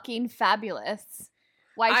she's fucking fabulous.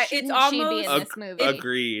 Why shouldn't she be in this movie?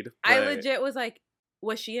 Agreed. I but- legit was like,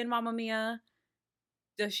 was she in Mamma Mia?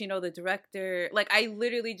 Does she know the director? Like, I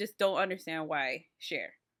literally just don't understand why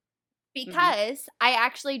Cher. Because I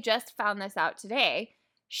actually just found this out today.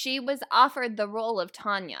 She was offered the role of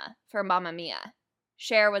Tanya for Mamma Mia.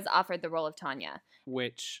 Cher was offered the role of Tanya.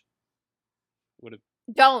 Which would have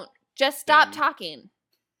Don't. Just stop been talking.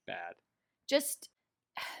 bad. Just.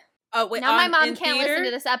 Oh, wait. Now my mom in can't theater? listen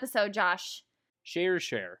to this episode, Josh. Cher,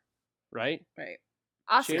 right? Right.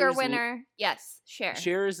 Oscar Cher's winner. Yes, Cher.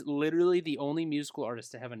 Cher is literally the only musical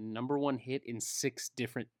artist to have a #1 hit in 6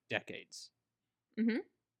 different decades. Mm-hmm.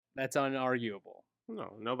 That's unarguable.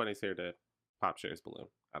 No, nobody's here to pop Cher's balloon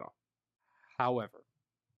at all. However,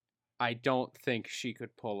 I don't think she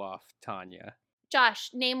could pull off Tanya. Josh,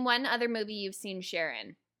 name one other movie you've seen Cher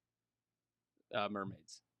in.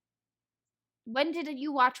 Mermaids. When did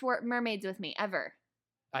you watch Mermaids with me? Ever?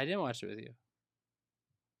 I didn't watch it with you.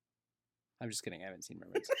 I'm just kidding. I haven't seen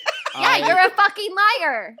Mermaids. Yeah, you're a fucking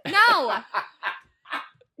liar. No.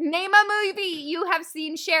 Name a movie you have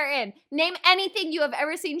seen Cher in. Name anything you have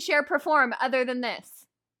ever seen Cher perform other than this.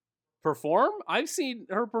 Perform? I've seen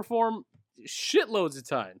her perform shitloads of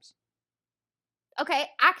times. Okay,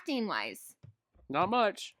 acting wise. Not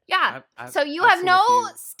much. Yeah. I've- So you I've have seen a no few.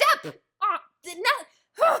 step.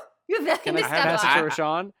 You have nothing Can to I step pass it on. to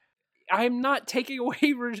Rashawn? I'm not taking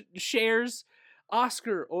away Cher's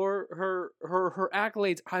Oscar or her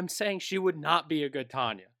accolades. I'm saying she would not be a good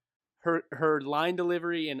Tanya. Her line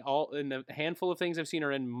delivery and all in the handful of things I've seen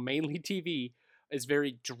her in, mainly TV, is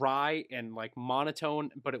very dry and like monotone,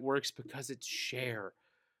 but it works because it's Cher.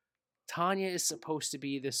 Tanya is supposed to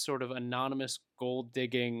be this sort of anonymous gold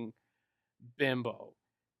digging bimbo.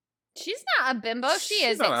 She's not a bimbo. She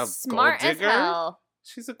She's is not a smart gold as digger. hell.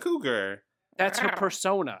 She's a cougar. That's her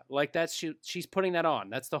persona. Like she's putting that on.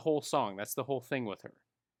 That's the whole song. That's the whole thing with her.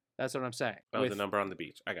 That's what I'm saying. Oh, the number on the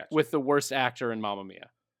beach. I got you. With the worst actor in Mamma Mia.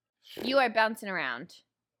 You are bouncing around.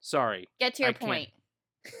 Sorry. Get to your I can't. point.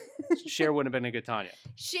 Cher wouldn't have been a good Tanya.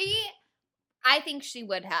 I think she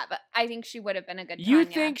would have. I think she would have been a good You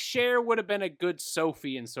Tanya. think Cher would have been a good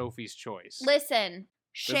Sophie in Sophie's Choice? Listen, Is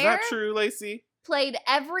Cher that true, Lacey? played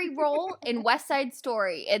every role in West Side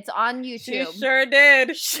Story. It's on She YouTube. sure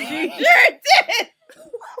did. She sure did.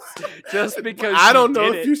 Just because I she don't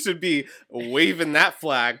know did if it. you should be waving that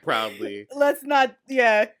flag proudly. Let's not.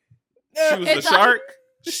 Yeah. She was a It's on- shark.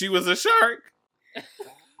 She was a shark.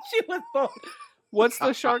 She was both. What's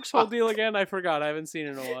the shark's whole deal again? I forgot. I haven't seen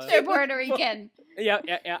it in a while. They're Puerto Rican. Yeah.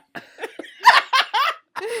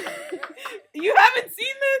 You haven't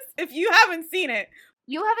seen this? If you haven't seen it,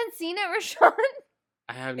 You haven't seen it, Rashawn?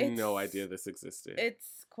 I have It's- no idea this existed.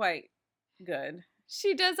 it's quite good.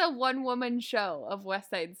 She does a one-woman show of West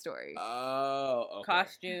Side Story. Oh, okay.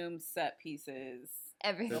 Costumes, set pieces.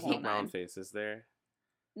 Everything. There's whole no nine. brown faces there.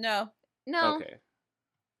 No, No. Okay.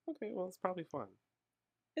 Okay, well, it's probably fun.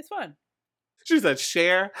 it's fun. She said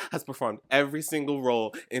Cher has performed every single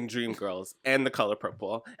role in Dreamgirls and The Color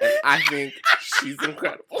Purple, and I think she's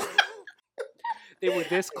incredible. They were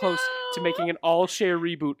this close to making an all Cher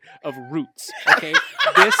reboot of Roots. Okay,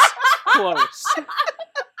 this close. You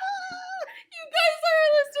guys, our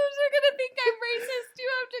listeners are gonna think I'm racist. You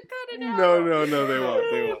have to cut it out. No, they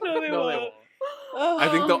won't. They won't. No, they No, they won't. won't.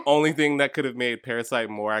 I think the only thing that could have made Parasite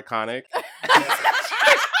more iconic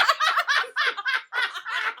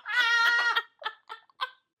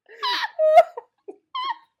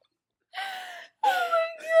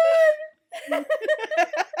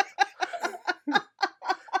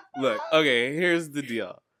Look, okay, here's the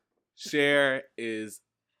deal. Cher is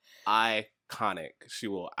iconic. She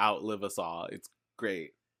will outlive us all. It's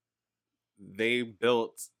great.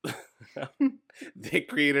 They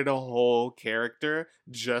created a whole character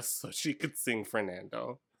just so she could sing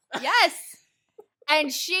Fernando. Yes.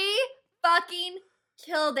 And she fucking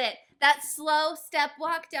killed it. That slow step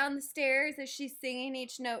walk down the stairs as she's singing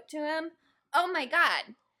each note to him. Oh my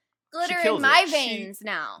God. Glitter in kills my it. veins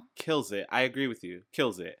now. Kills it. I agree with you.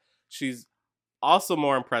 Kills it. She's also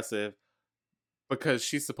more impressive because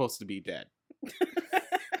she's supposed to be dead. Don't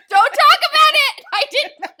talk about it. I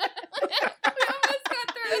didn't. We almost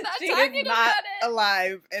got through without She talking is about not it.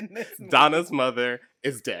 alive in this movie. Donna's mother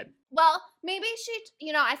is dead. Well, maybe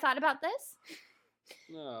I thought about this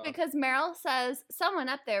No. because Meryl says someone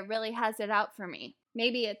up there really has it out for me.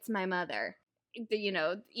 Maybe it's my mother,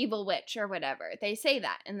 the evil witch or whatever. They say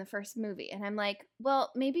that in the first movie. And I'm like,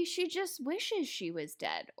 well, maybe she just wishes she was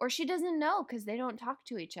dead. Or she doesn't know because they don't talk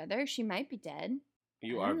to each other. She might be dead.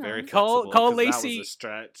 You I are don't very know. Call flexible 'cause that Lacey- was a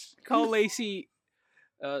stretch. Call Lacey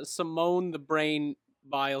Simone the Brain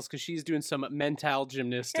Biles because she's doing some mental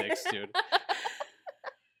gymnastics, dude.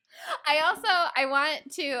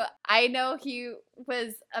 I know he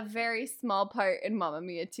was a very small part in Mamma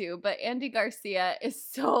Mia too, but Andy Garcia is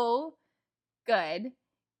so good.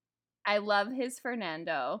 I love his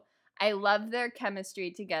Fernando. I love their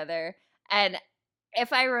chemistry together. And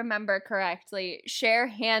if I remember correctly, Cher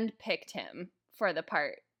handpicked him for the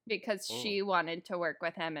part because she wanted to work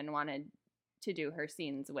with him and wanted to do her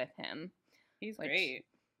scenes with him. He's Which- great.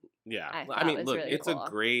 Yeah. I I thought mean, was look, really it's cool. a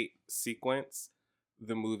great sequence.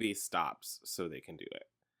 The movie stops so they can do it.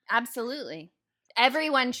 Absolutely.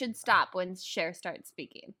 Everyone should stop when Cher starts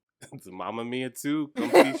speaking. It's Mamma Mia too. Come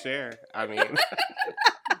see Cher. I mean,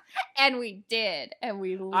 And we did, and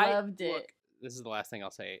we loved it. Look, this is the last thing I'll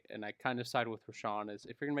say, and I kind of side with Rashawn, is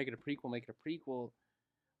if you're going to make it a prequel, make it a prequel.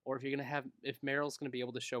 Or if you're going to have, if Meryl's going to be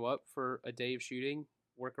able to show up for a day of shooting,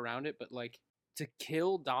 work around it. But like, to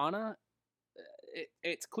kill Donna,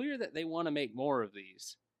 it's clear that they want to make more of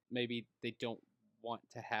these. Maybe they don't want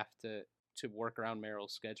to have to work around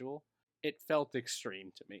Meryl's schedule. It felt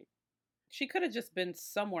extreme to me. She could have just been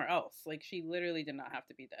somewhere else. Like, she literally did not have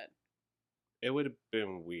to be dead. it would have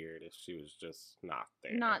been weird if she was just not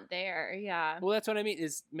there. Not there, yeah. Well, that's what I mean.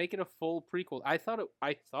 Is make it a full prequel. I thought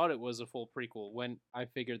it was a full prequel when I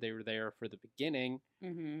figured they were there for the beginning,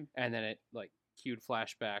 Mm-hmm. and then it like cued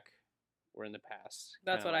flashback. We're in the past.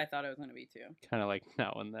 That's Kinda what I like- thought it was going to be too. Kind of like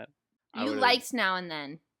now and then. I You would've- liked Now and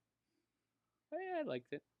Then. Yeah, I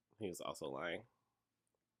liked it. He was also lying.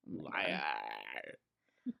 Oh my God.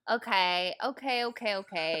 Liar. Okay.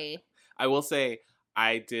 I will say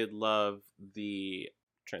I did love the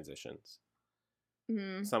transitions.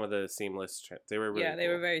 Mhm. Some of the seamless. They were really they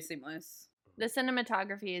were cool. very seamless. The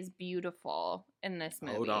cinematography is beautiful in this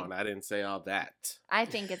movie. Hold on, I didn't say all that. I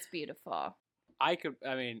think it's beautiful.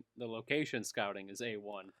 The location scouting is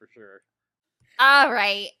A1 for sure. All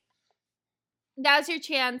right. Now's your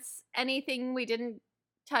chance. Anything we didn't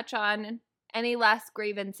touch on? Any last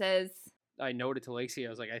grievances? I noted to Lacey, I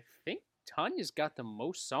was like, I think Tanya's got the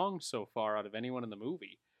most songs so far out of anyone in the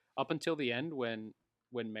movie. Up until the end when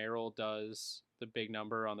Meryl does the big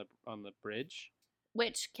number on the bridge.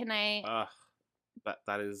 Which can I...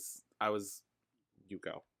 You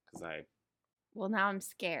go, because I... Well, now I'm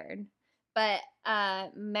scared. But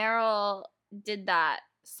Meryl did that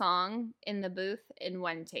song in the booth in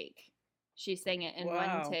one take. She sang it in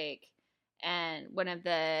Wow. one take. And one of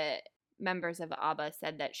the members of ABBA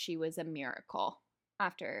said that she was a miracle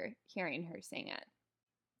after hearing her sing it.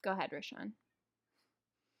 Go ahead, Rashawn.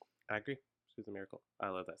 I agree. She's a miracle. I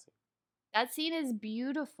love that scene. That scene is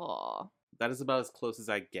beautiful. That is about as close as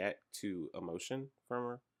I get to emotion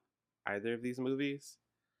from either of these movies.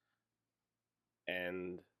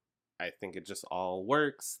 And I think it just all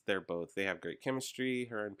works. They have great chemistry,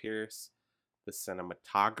 her and Pierce. The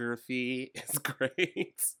cinematography is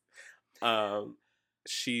great.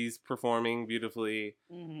 She's performing beautifully.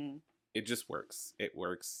 Mm-hmm. It just works. It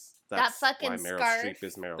works. That That's fucking why Meryl scarf. Streep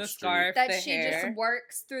is Meryl The Streep. scarf. That the she hair. just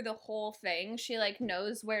works through the whole thing. She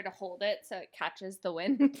knows where to hold it so it catches the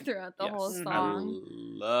wind throughout the whole Yes. song.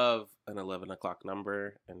 I love an 11 o'clock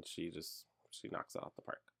number, and she knocks it out the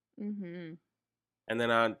park. Mm-hmm. And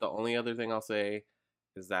then the only other thing I'll say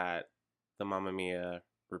is that the Mamma Mia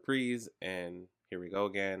reprise and Here We Go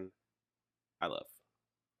Again, I love.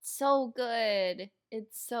 So good.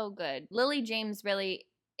 It's so good. Lily James really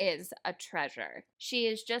is a treasure. She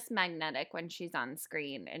is just magnetic when she's on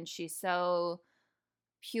screen, and she's so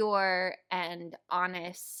pure and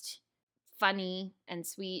honest, funny and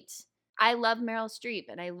sweet. I love Meryl Streep,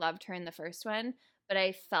 and I loved her in the first one, but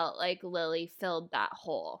I felt like Lily filled that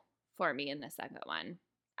hole for me in the second one.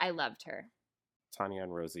 I loved her. Tanya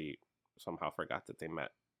and Rosie somehow forgot that they met.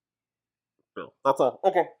 Bill. That's all.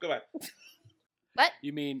 Okay, goodbye. What?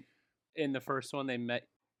 You mean in the first one they met?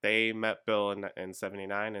 They met Bill in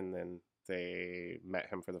 79, and then they met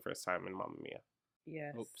him for the first time in Mamma Mia.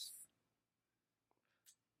 Yes. Oops.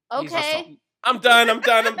 Okay. I'm done.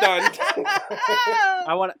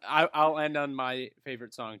 I'll end on my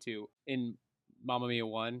favorite song too. In Mamma Mia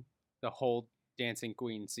 1, the whole Dancing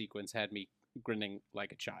Queen sequence had me grinning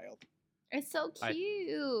like a child. It's so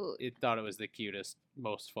cute. I thought it was the cutest,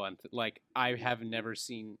 most fun. I have never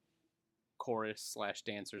seen chorus /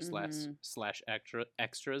 dancers /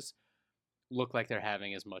 extras look like they're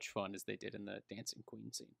having as much fun as they did in the Dancing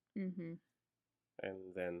Queen scene. Mm-hmm. And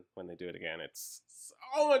then when they do it again, it's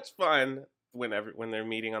so much fun. When they're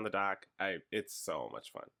meeting on the dock, it's so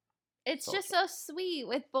much fun. It's So just so sweet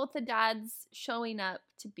with both the dads showing up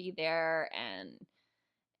to be there, and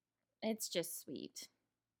it's just sweet.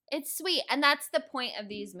 It's sweet, and that's the point of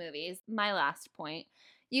these movies. My last point.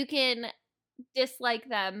 You can dislike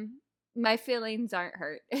them. My feelings aren't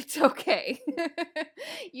hurt. It's okay.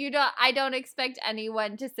 I don't expect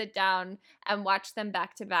anyone to sit down and watch them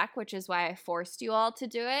back to back, which is why I forced you all to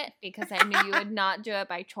do it, because I knew you would not do it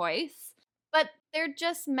by choice. But they're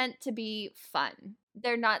just meant to be fun.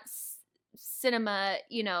 They're not cinema,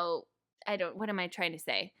 what am I trying to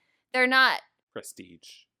say? They're not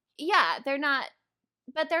Prestige. Yeah, they're not,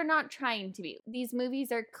 but they're not trying to be. These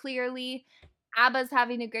movies are clearly ABBA's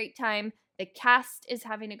having a great time. The cast is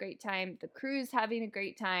having a great time. The crew's having a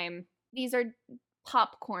great time. These are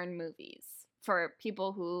popcorn movies for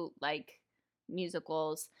people who like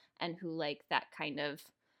musicals and who like that kind of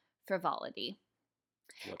frivolity.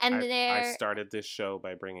 Look, And I started this show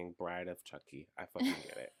by bringing Bride of Chucky. I fucking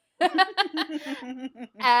get it.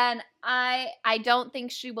 And I don't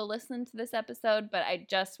think she will listen to this episode, but I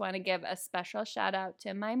just want to give a special shout out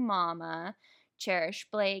to my mama, Cherish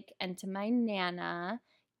Blake, and to my nana,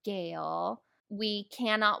 Gail. We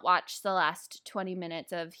cannot watch the last 20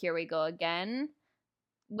 minutes of Here We Go Again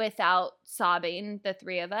without sobbing, the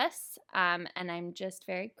three of us. And I'm just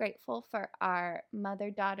very grateful for our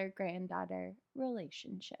mother-daughter-granddaughter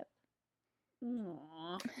relationship.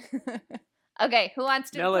 Aww. Okay, who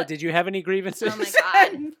wants to... Nella, did you have any grievances? Oh my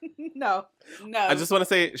god. No. I just want to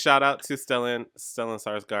say shout out to Stellan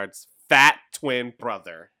Skarsgård's fat twin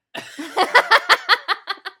brother.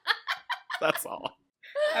 That's all.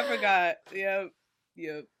 I forgot. Yep.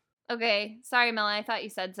 Okay, sorry, Mela. I thought you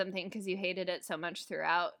said something because you hated it so much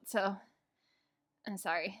throughout. So, I'm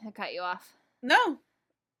sorry. I cut you off. No,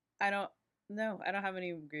 I don't. No, I don't have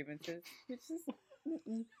any grievances. It's just,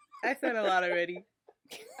 I said a lot already.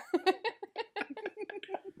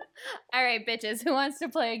 All right, bitches. Who wants to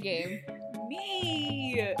play a game?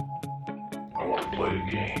 Me. I want to play a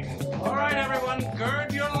game. All right, everyone,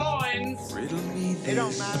 gird your loins. Riddle me this. It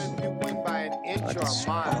don't matter if you win by an inch Like or a a mile.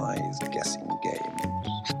 surprise guessing game.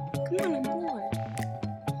 Come on, board.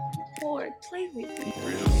 Board, play with me.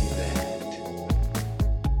 Riddle me that.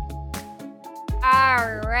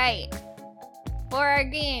 All right. For our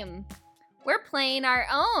game, we're playing our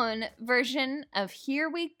own version of Here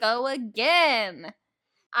We Go Again.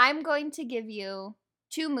 I'm going to give you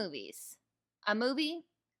 2 movies, a movie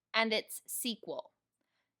and its sequel.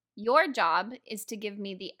 Your job is to give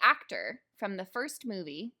me the actor from the first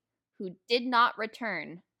movie who did not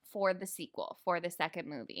return for the sequel, for the second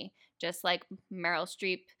movie. Just like Meryl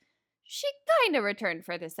Streep, she kind of returned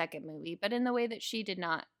for the second movie, but in the way that she did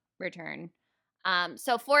not return.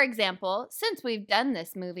 So, for example, since we've done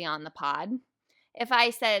this movie on the pod, if I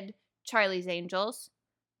said Charlie's Angels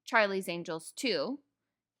 2,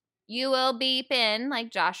 you will beep in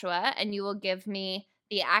like Joshua and you will give me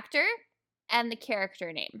the actor and the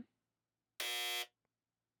character name.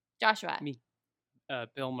 Joshua. Me.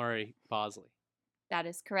 Bill Murray Bosley. That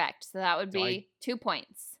is correct. So that would Do be 2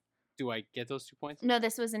 points. Do I get those 2 points? No,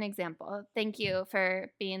 this was an example. Thank you for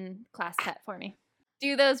being class pet for me.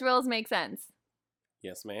 Do those rules make sense?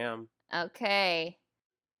 Yes, ma'am. Okay.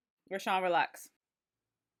 Rashawn, relax.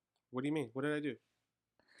 What do you mean? What did I do?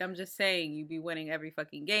 I'm just saying, you be winning every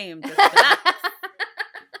fucking game. Just relax.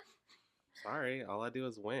 Sorry, all I do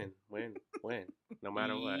is win. No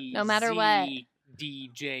matter what. No matter what.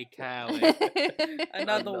 DJ Khaled.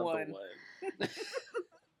 Another one.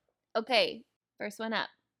 Okay, first one up.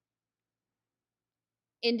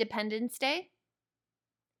 Independence Day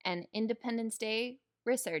and Independence Day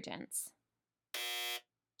Resurgence.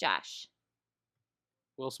 Josh.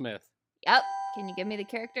 Will Smith. Yep. Can you give me the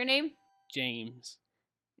character name? James.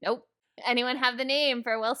 Nope. Anyone have the name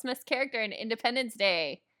for Will Smith's character in Independence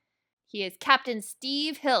Day? He is Captain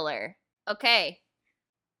Steve Hiller. Okay.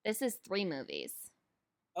 This is 3 movies.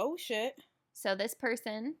 Oh, shit. So this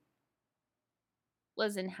person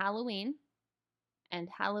was in Halloween and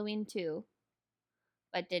Halloween 2,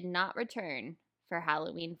 but did not return for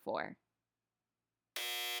Halloween 4.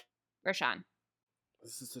 Rashawn.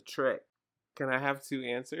 This is a trick. Can I have 2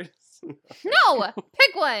 answers? No!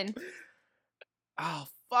 Pick one! Oh,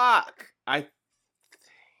 fuck. I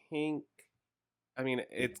mean,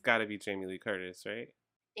 it's got to be Jamie Lee Curtis, right?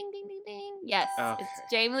 Ding, ding, ding, ding. Yes, Okay. it's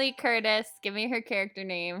Jamie Lee Curtis. Give me her character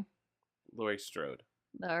name. Laurie Strode.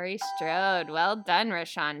 Laurie Strode. Well done,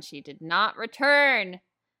 Rashawn. She did not return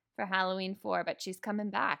for Halloween 4, but she's coming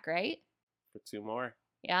back, right? For 2 more.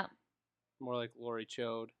 Yep. More like Laurie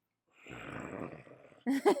Chode.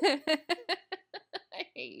 I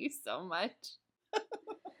hate you so much.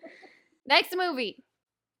 Next movie.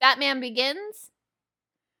 Batman Begins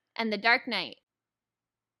and The Dark Knight.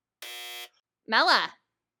 Mela.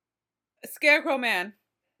 Scarecrow Man.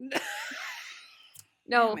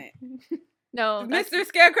 No. Damn it. No. Mr.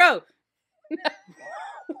 Scarecrow.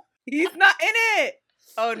 He's not in it.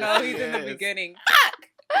 Oh, no, he's in the Yes. beginning.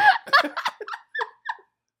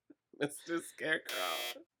 Mr. Scarecrow.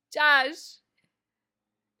 Josh.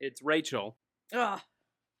 It's Rachel. Oh,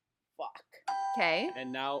 fuck. Okay.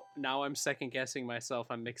 And now I'm second guessing myself.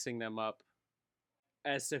 I'm mixing them up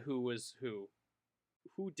as to who was who.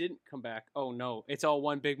 Who didn't come back? Oh no, it's all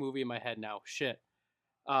one big movie in my head now. Shit.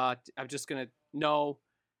 I'm just gonna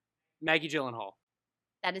Maggie Gyllenhaal.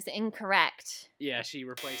 That is incorrect. Yeah, she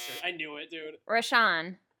replaced her. I knew it, dude.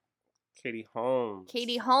 Rashawn. Katie Holmes.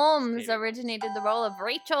 Katie Holmes originated the role of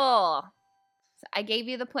Rachel. So I gave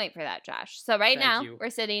you the point for that, Josh. So right Thank now, you. we're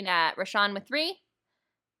sitting at Rashawn with 3,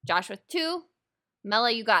 Josh with 2.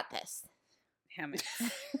 Mela, you got this. Damn it.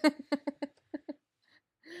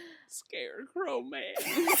 Scarecrow Man. I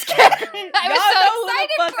was Y'all so know who the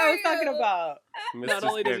excited fuck for I was talking you. about. Not Mr.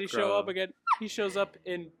 only does he show Scarecrow. up again, he shows up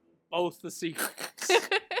in both the sequels.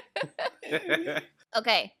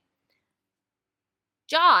 Okay.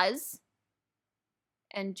 Jaws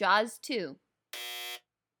and Jaws 2.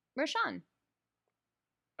 Rashawn.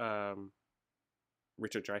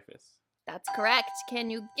 Richard Dreyfuss. That's correct. Can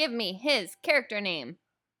you give me his character name?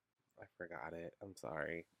 I forgot it. I'm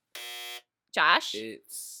sorry. Josh?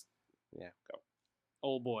 It's go.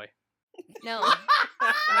 Old boy. No. No.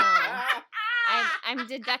 I'm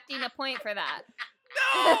deducting a point for that.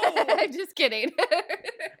 No! I'm just kidding.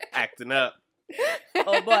 Acting up.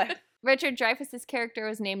 Oh, boy. Richard Dreyfuss's character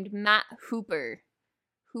was named Matt Hooper.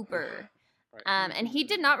 Right. And he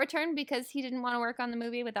did not return because he didn't want to work on the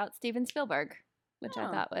movie without Steven Spielberg, which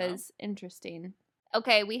I thought was interesting.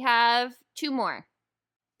 Okay, we have 2 more.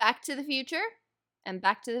 Back to the Future and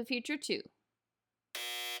Back to the Future 2.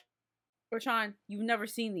 Rashawn, you've never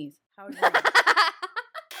seen these. How is it?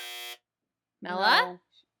 Mela?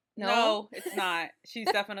 No, it's not. She's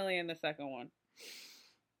definitely in the second one.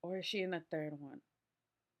 Or is she in the third one?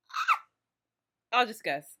 I'll just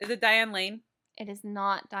guess. Is it Diane Lane? It is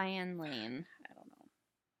not Diane Lane. I don't know.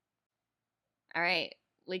 All right.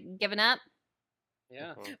 Like, giving up?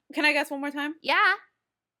 Yeah. Can I guess one more time? Yeah.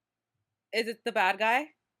 Is it the bad guy?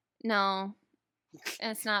 No.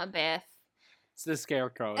 It's not Biff. It's the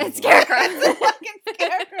Scarecrow. It's isn't it? Scarecrow. Fucking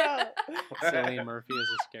Scarecrow. Cillian Murphy is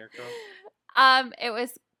a Scarecrow. It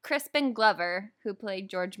was Crispin Glover who played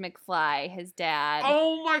George McFly, his dad.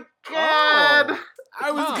 Oh my god! Oh.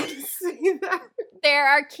 I was Huh. going to say that. There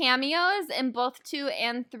are cameos in both 2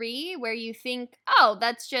 and 3 where you think, oh,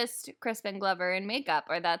 that's just Crispin Glover in makeup,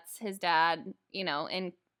 or that's his dad,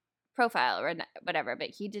 in profile or whatever.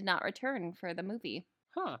 But he did not return for the movie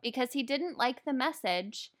Huh. because he didn't like the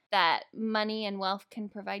message that money and wealth can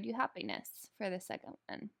provide you happiness for the second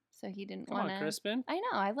one. So he didn't Come want on, to. Crispin. I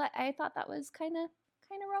know. I thought that was kind of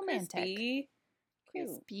romantic. Crispy.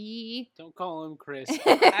 Crispy. Don't call him Chris.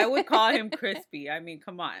 I would call him Crispy. I mean,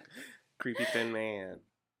 come on. Creepy thin man.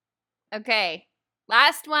 Okay,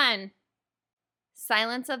 last one.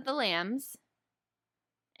 Silence of the Lambs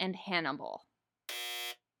and Hannibal.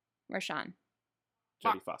 Rashawn.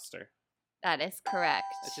 Jodie Foster. That is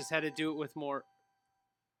correct. I just had to do it with more.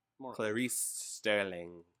 Clarice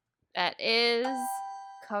Sterling. That is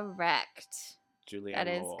correct. Julianne That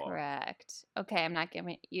is Moore. correct. Okay, I'm not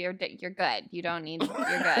giving you're good. You don't need. You're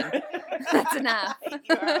good. That's enough.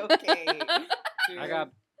 You're okay.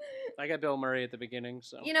 I got Bill Murray at the beginning,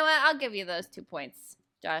 so. You know what? I'll give you those 2 points,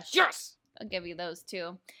 Josh. Yes. I'll give you those 2.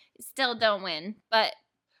 You still don't win, but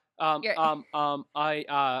Iron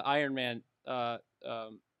Man,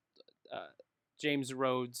 James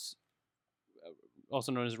Rhodes,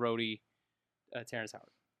 also known as Rhodey, Terrence Howard.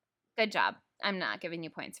 good job. I'm not giving you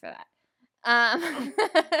points for that.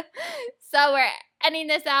 So we're ending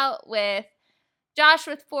this out with Josh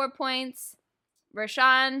with 4 points,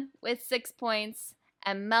 Rashawn with 6 points,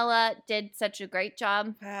 and Mela did such a great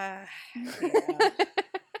job.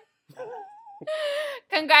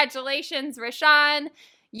 Congratulations, Rashawn.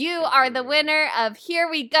 You are the winner of Here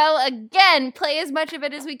We Go Again. Play as much of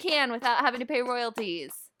it as we can without having to pay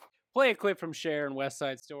royalties. Play a clip from Cher and West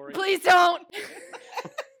Side Story. Please don't.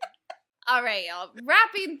 All right, y'all.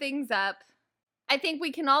 Wrapping things up, I think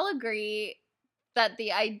we can all agree that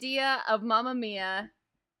the idea of Mamma Mia,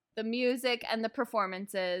 the music and the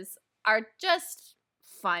performances are just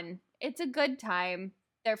fun. It's a good time.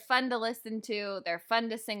 They're fun to listen to. They're fun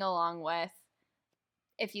to sing along with.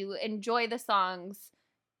 If you enjoy the songs,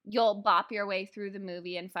 you'll bop your way through the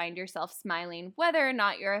movie and find yourself smiling, whether or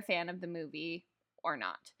not you're a fan of the movie or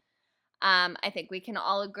not. I think we can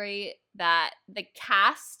all agree that the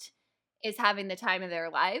cast is having the time of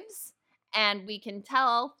their lives, and we can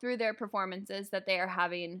tell through their performances that they are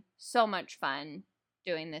having so much fun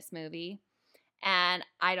doing this movie. And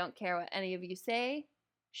I don't care what any of you say,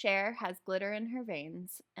 Cher has glitter in her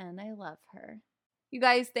veins, and I love her. You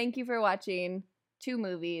guys, thank you for watching 2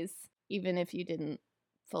 movies, even if you didn't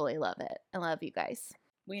fully love it. I love you guys.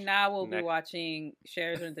 We now will be watching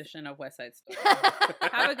Cher's rendition of West Side Story.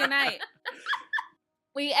 Have a good night.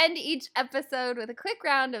 We end each episode with a quick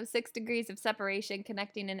round of 6 degrees of separation,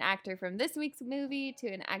 connecting an actor from this week's movie to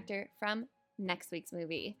an actor from next week's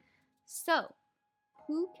movie. So,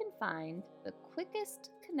 who can find the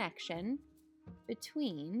quickest connection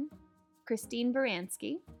between Christine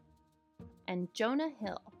Baranski and Jonah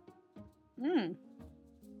Hill?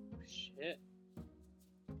 Shit.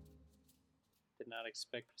 Did not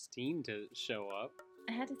expect Christine to show up.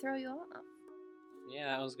 I had to throw you off.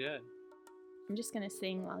 Yeah, that was good. I'm just gonna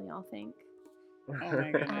sing while y'all think. Oh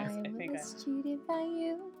my goodness. I I think was cheated by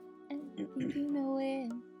you, and I think you know it.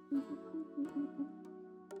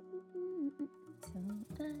 So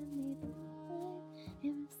I made a lie,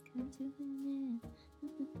 it must come to an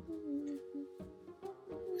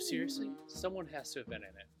end. Seriously? Someone has to have been in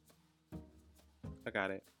it. I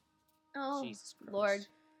got it. Oh, Jesus Christ. Lord.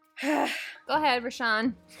 Go ahead,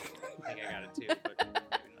 Rashawn. I think I got it too, but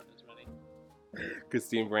maybe not as many.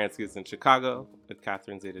 Christine Baranski is in Chicago with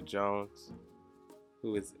Catherine Zeta-Jones,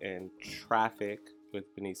 who is in Traffic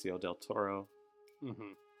with Benicio del Toro,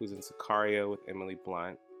 who's in Sicario with Emily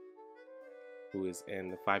Blunt, who is in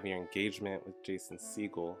The 5-Year Engagement with Jason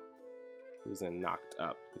Segel, who's in Knocked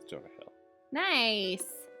Up with Jonah Hill. Nice.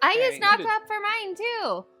 I Okay, used Knocked good. Up for mine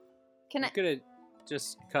too. Can I? Could have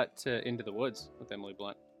just cut to Into the Woods with Emily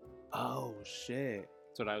Blunt. Oh shit!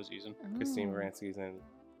 That's what I was using. Christine Oh. Baranski's in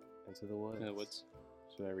Into the Woods. Into the Woods.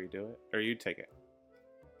 Should I redo it, or you take it?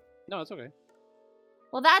 No, it's okay.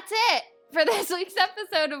 Well, that's it for this week's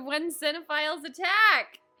episode of When Cinephiles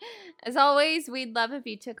Attack. As always, we'd love if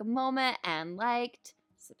you took a moment and liked,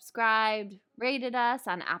 subscribed, rated us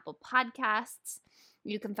on Apple Podcasts.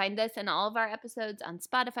 You can find this and all of our episodes on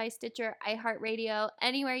Spotify, Stitcher, iHeartRadio,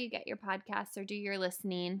 anywhere you get your podcasts or do your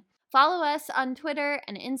listening. Follow us on Twitter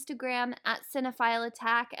and Instagram at Cinephile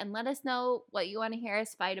Attack and let us know what you want to hear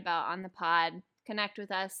us fight about on the pod. Connect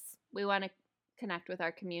with us. We want to connect with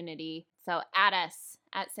our community. So add us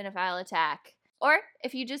at Cinephile Attack. Or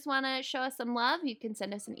if you just want to show us some love, you can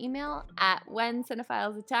send us an email at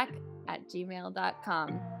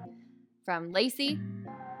whencinephilesattack@gmail.com. From Lacey,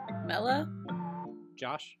 Mella,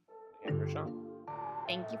 Josh? And Rashawn.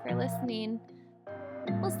 thank you for listening.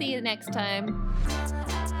 We'll see you next time.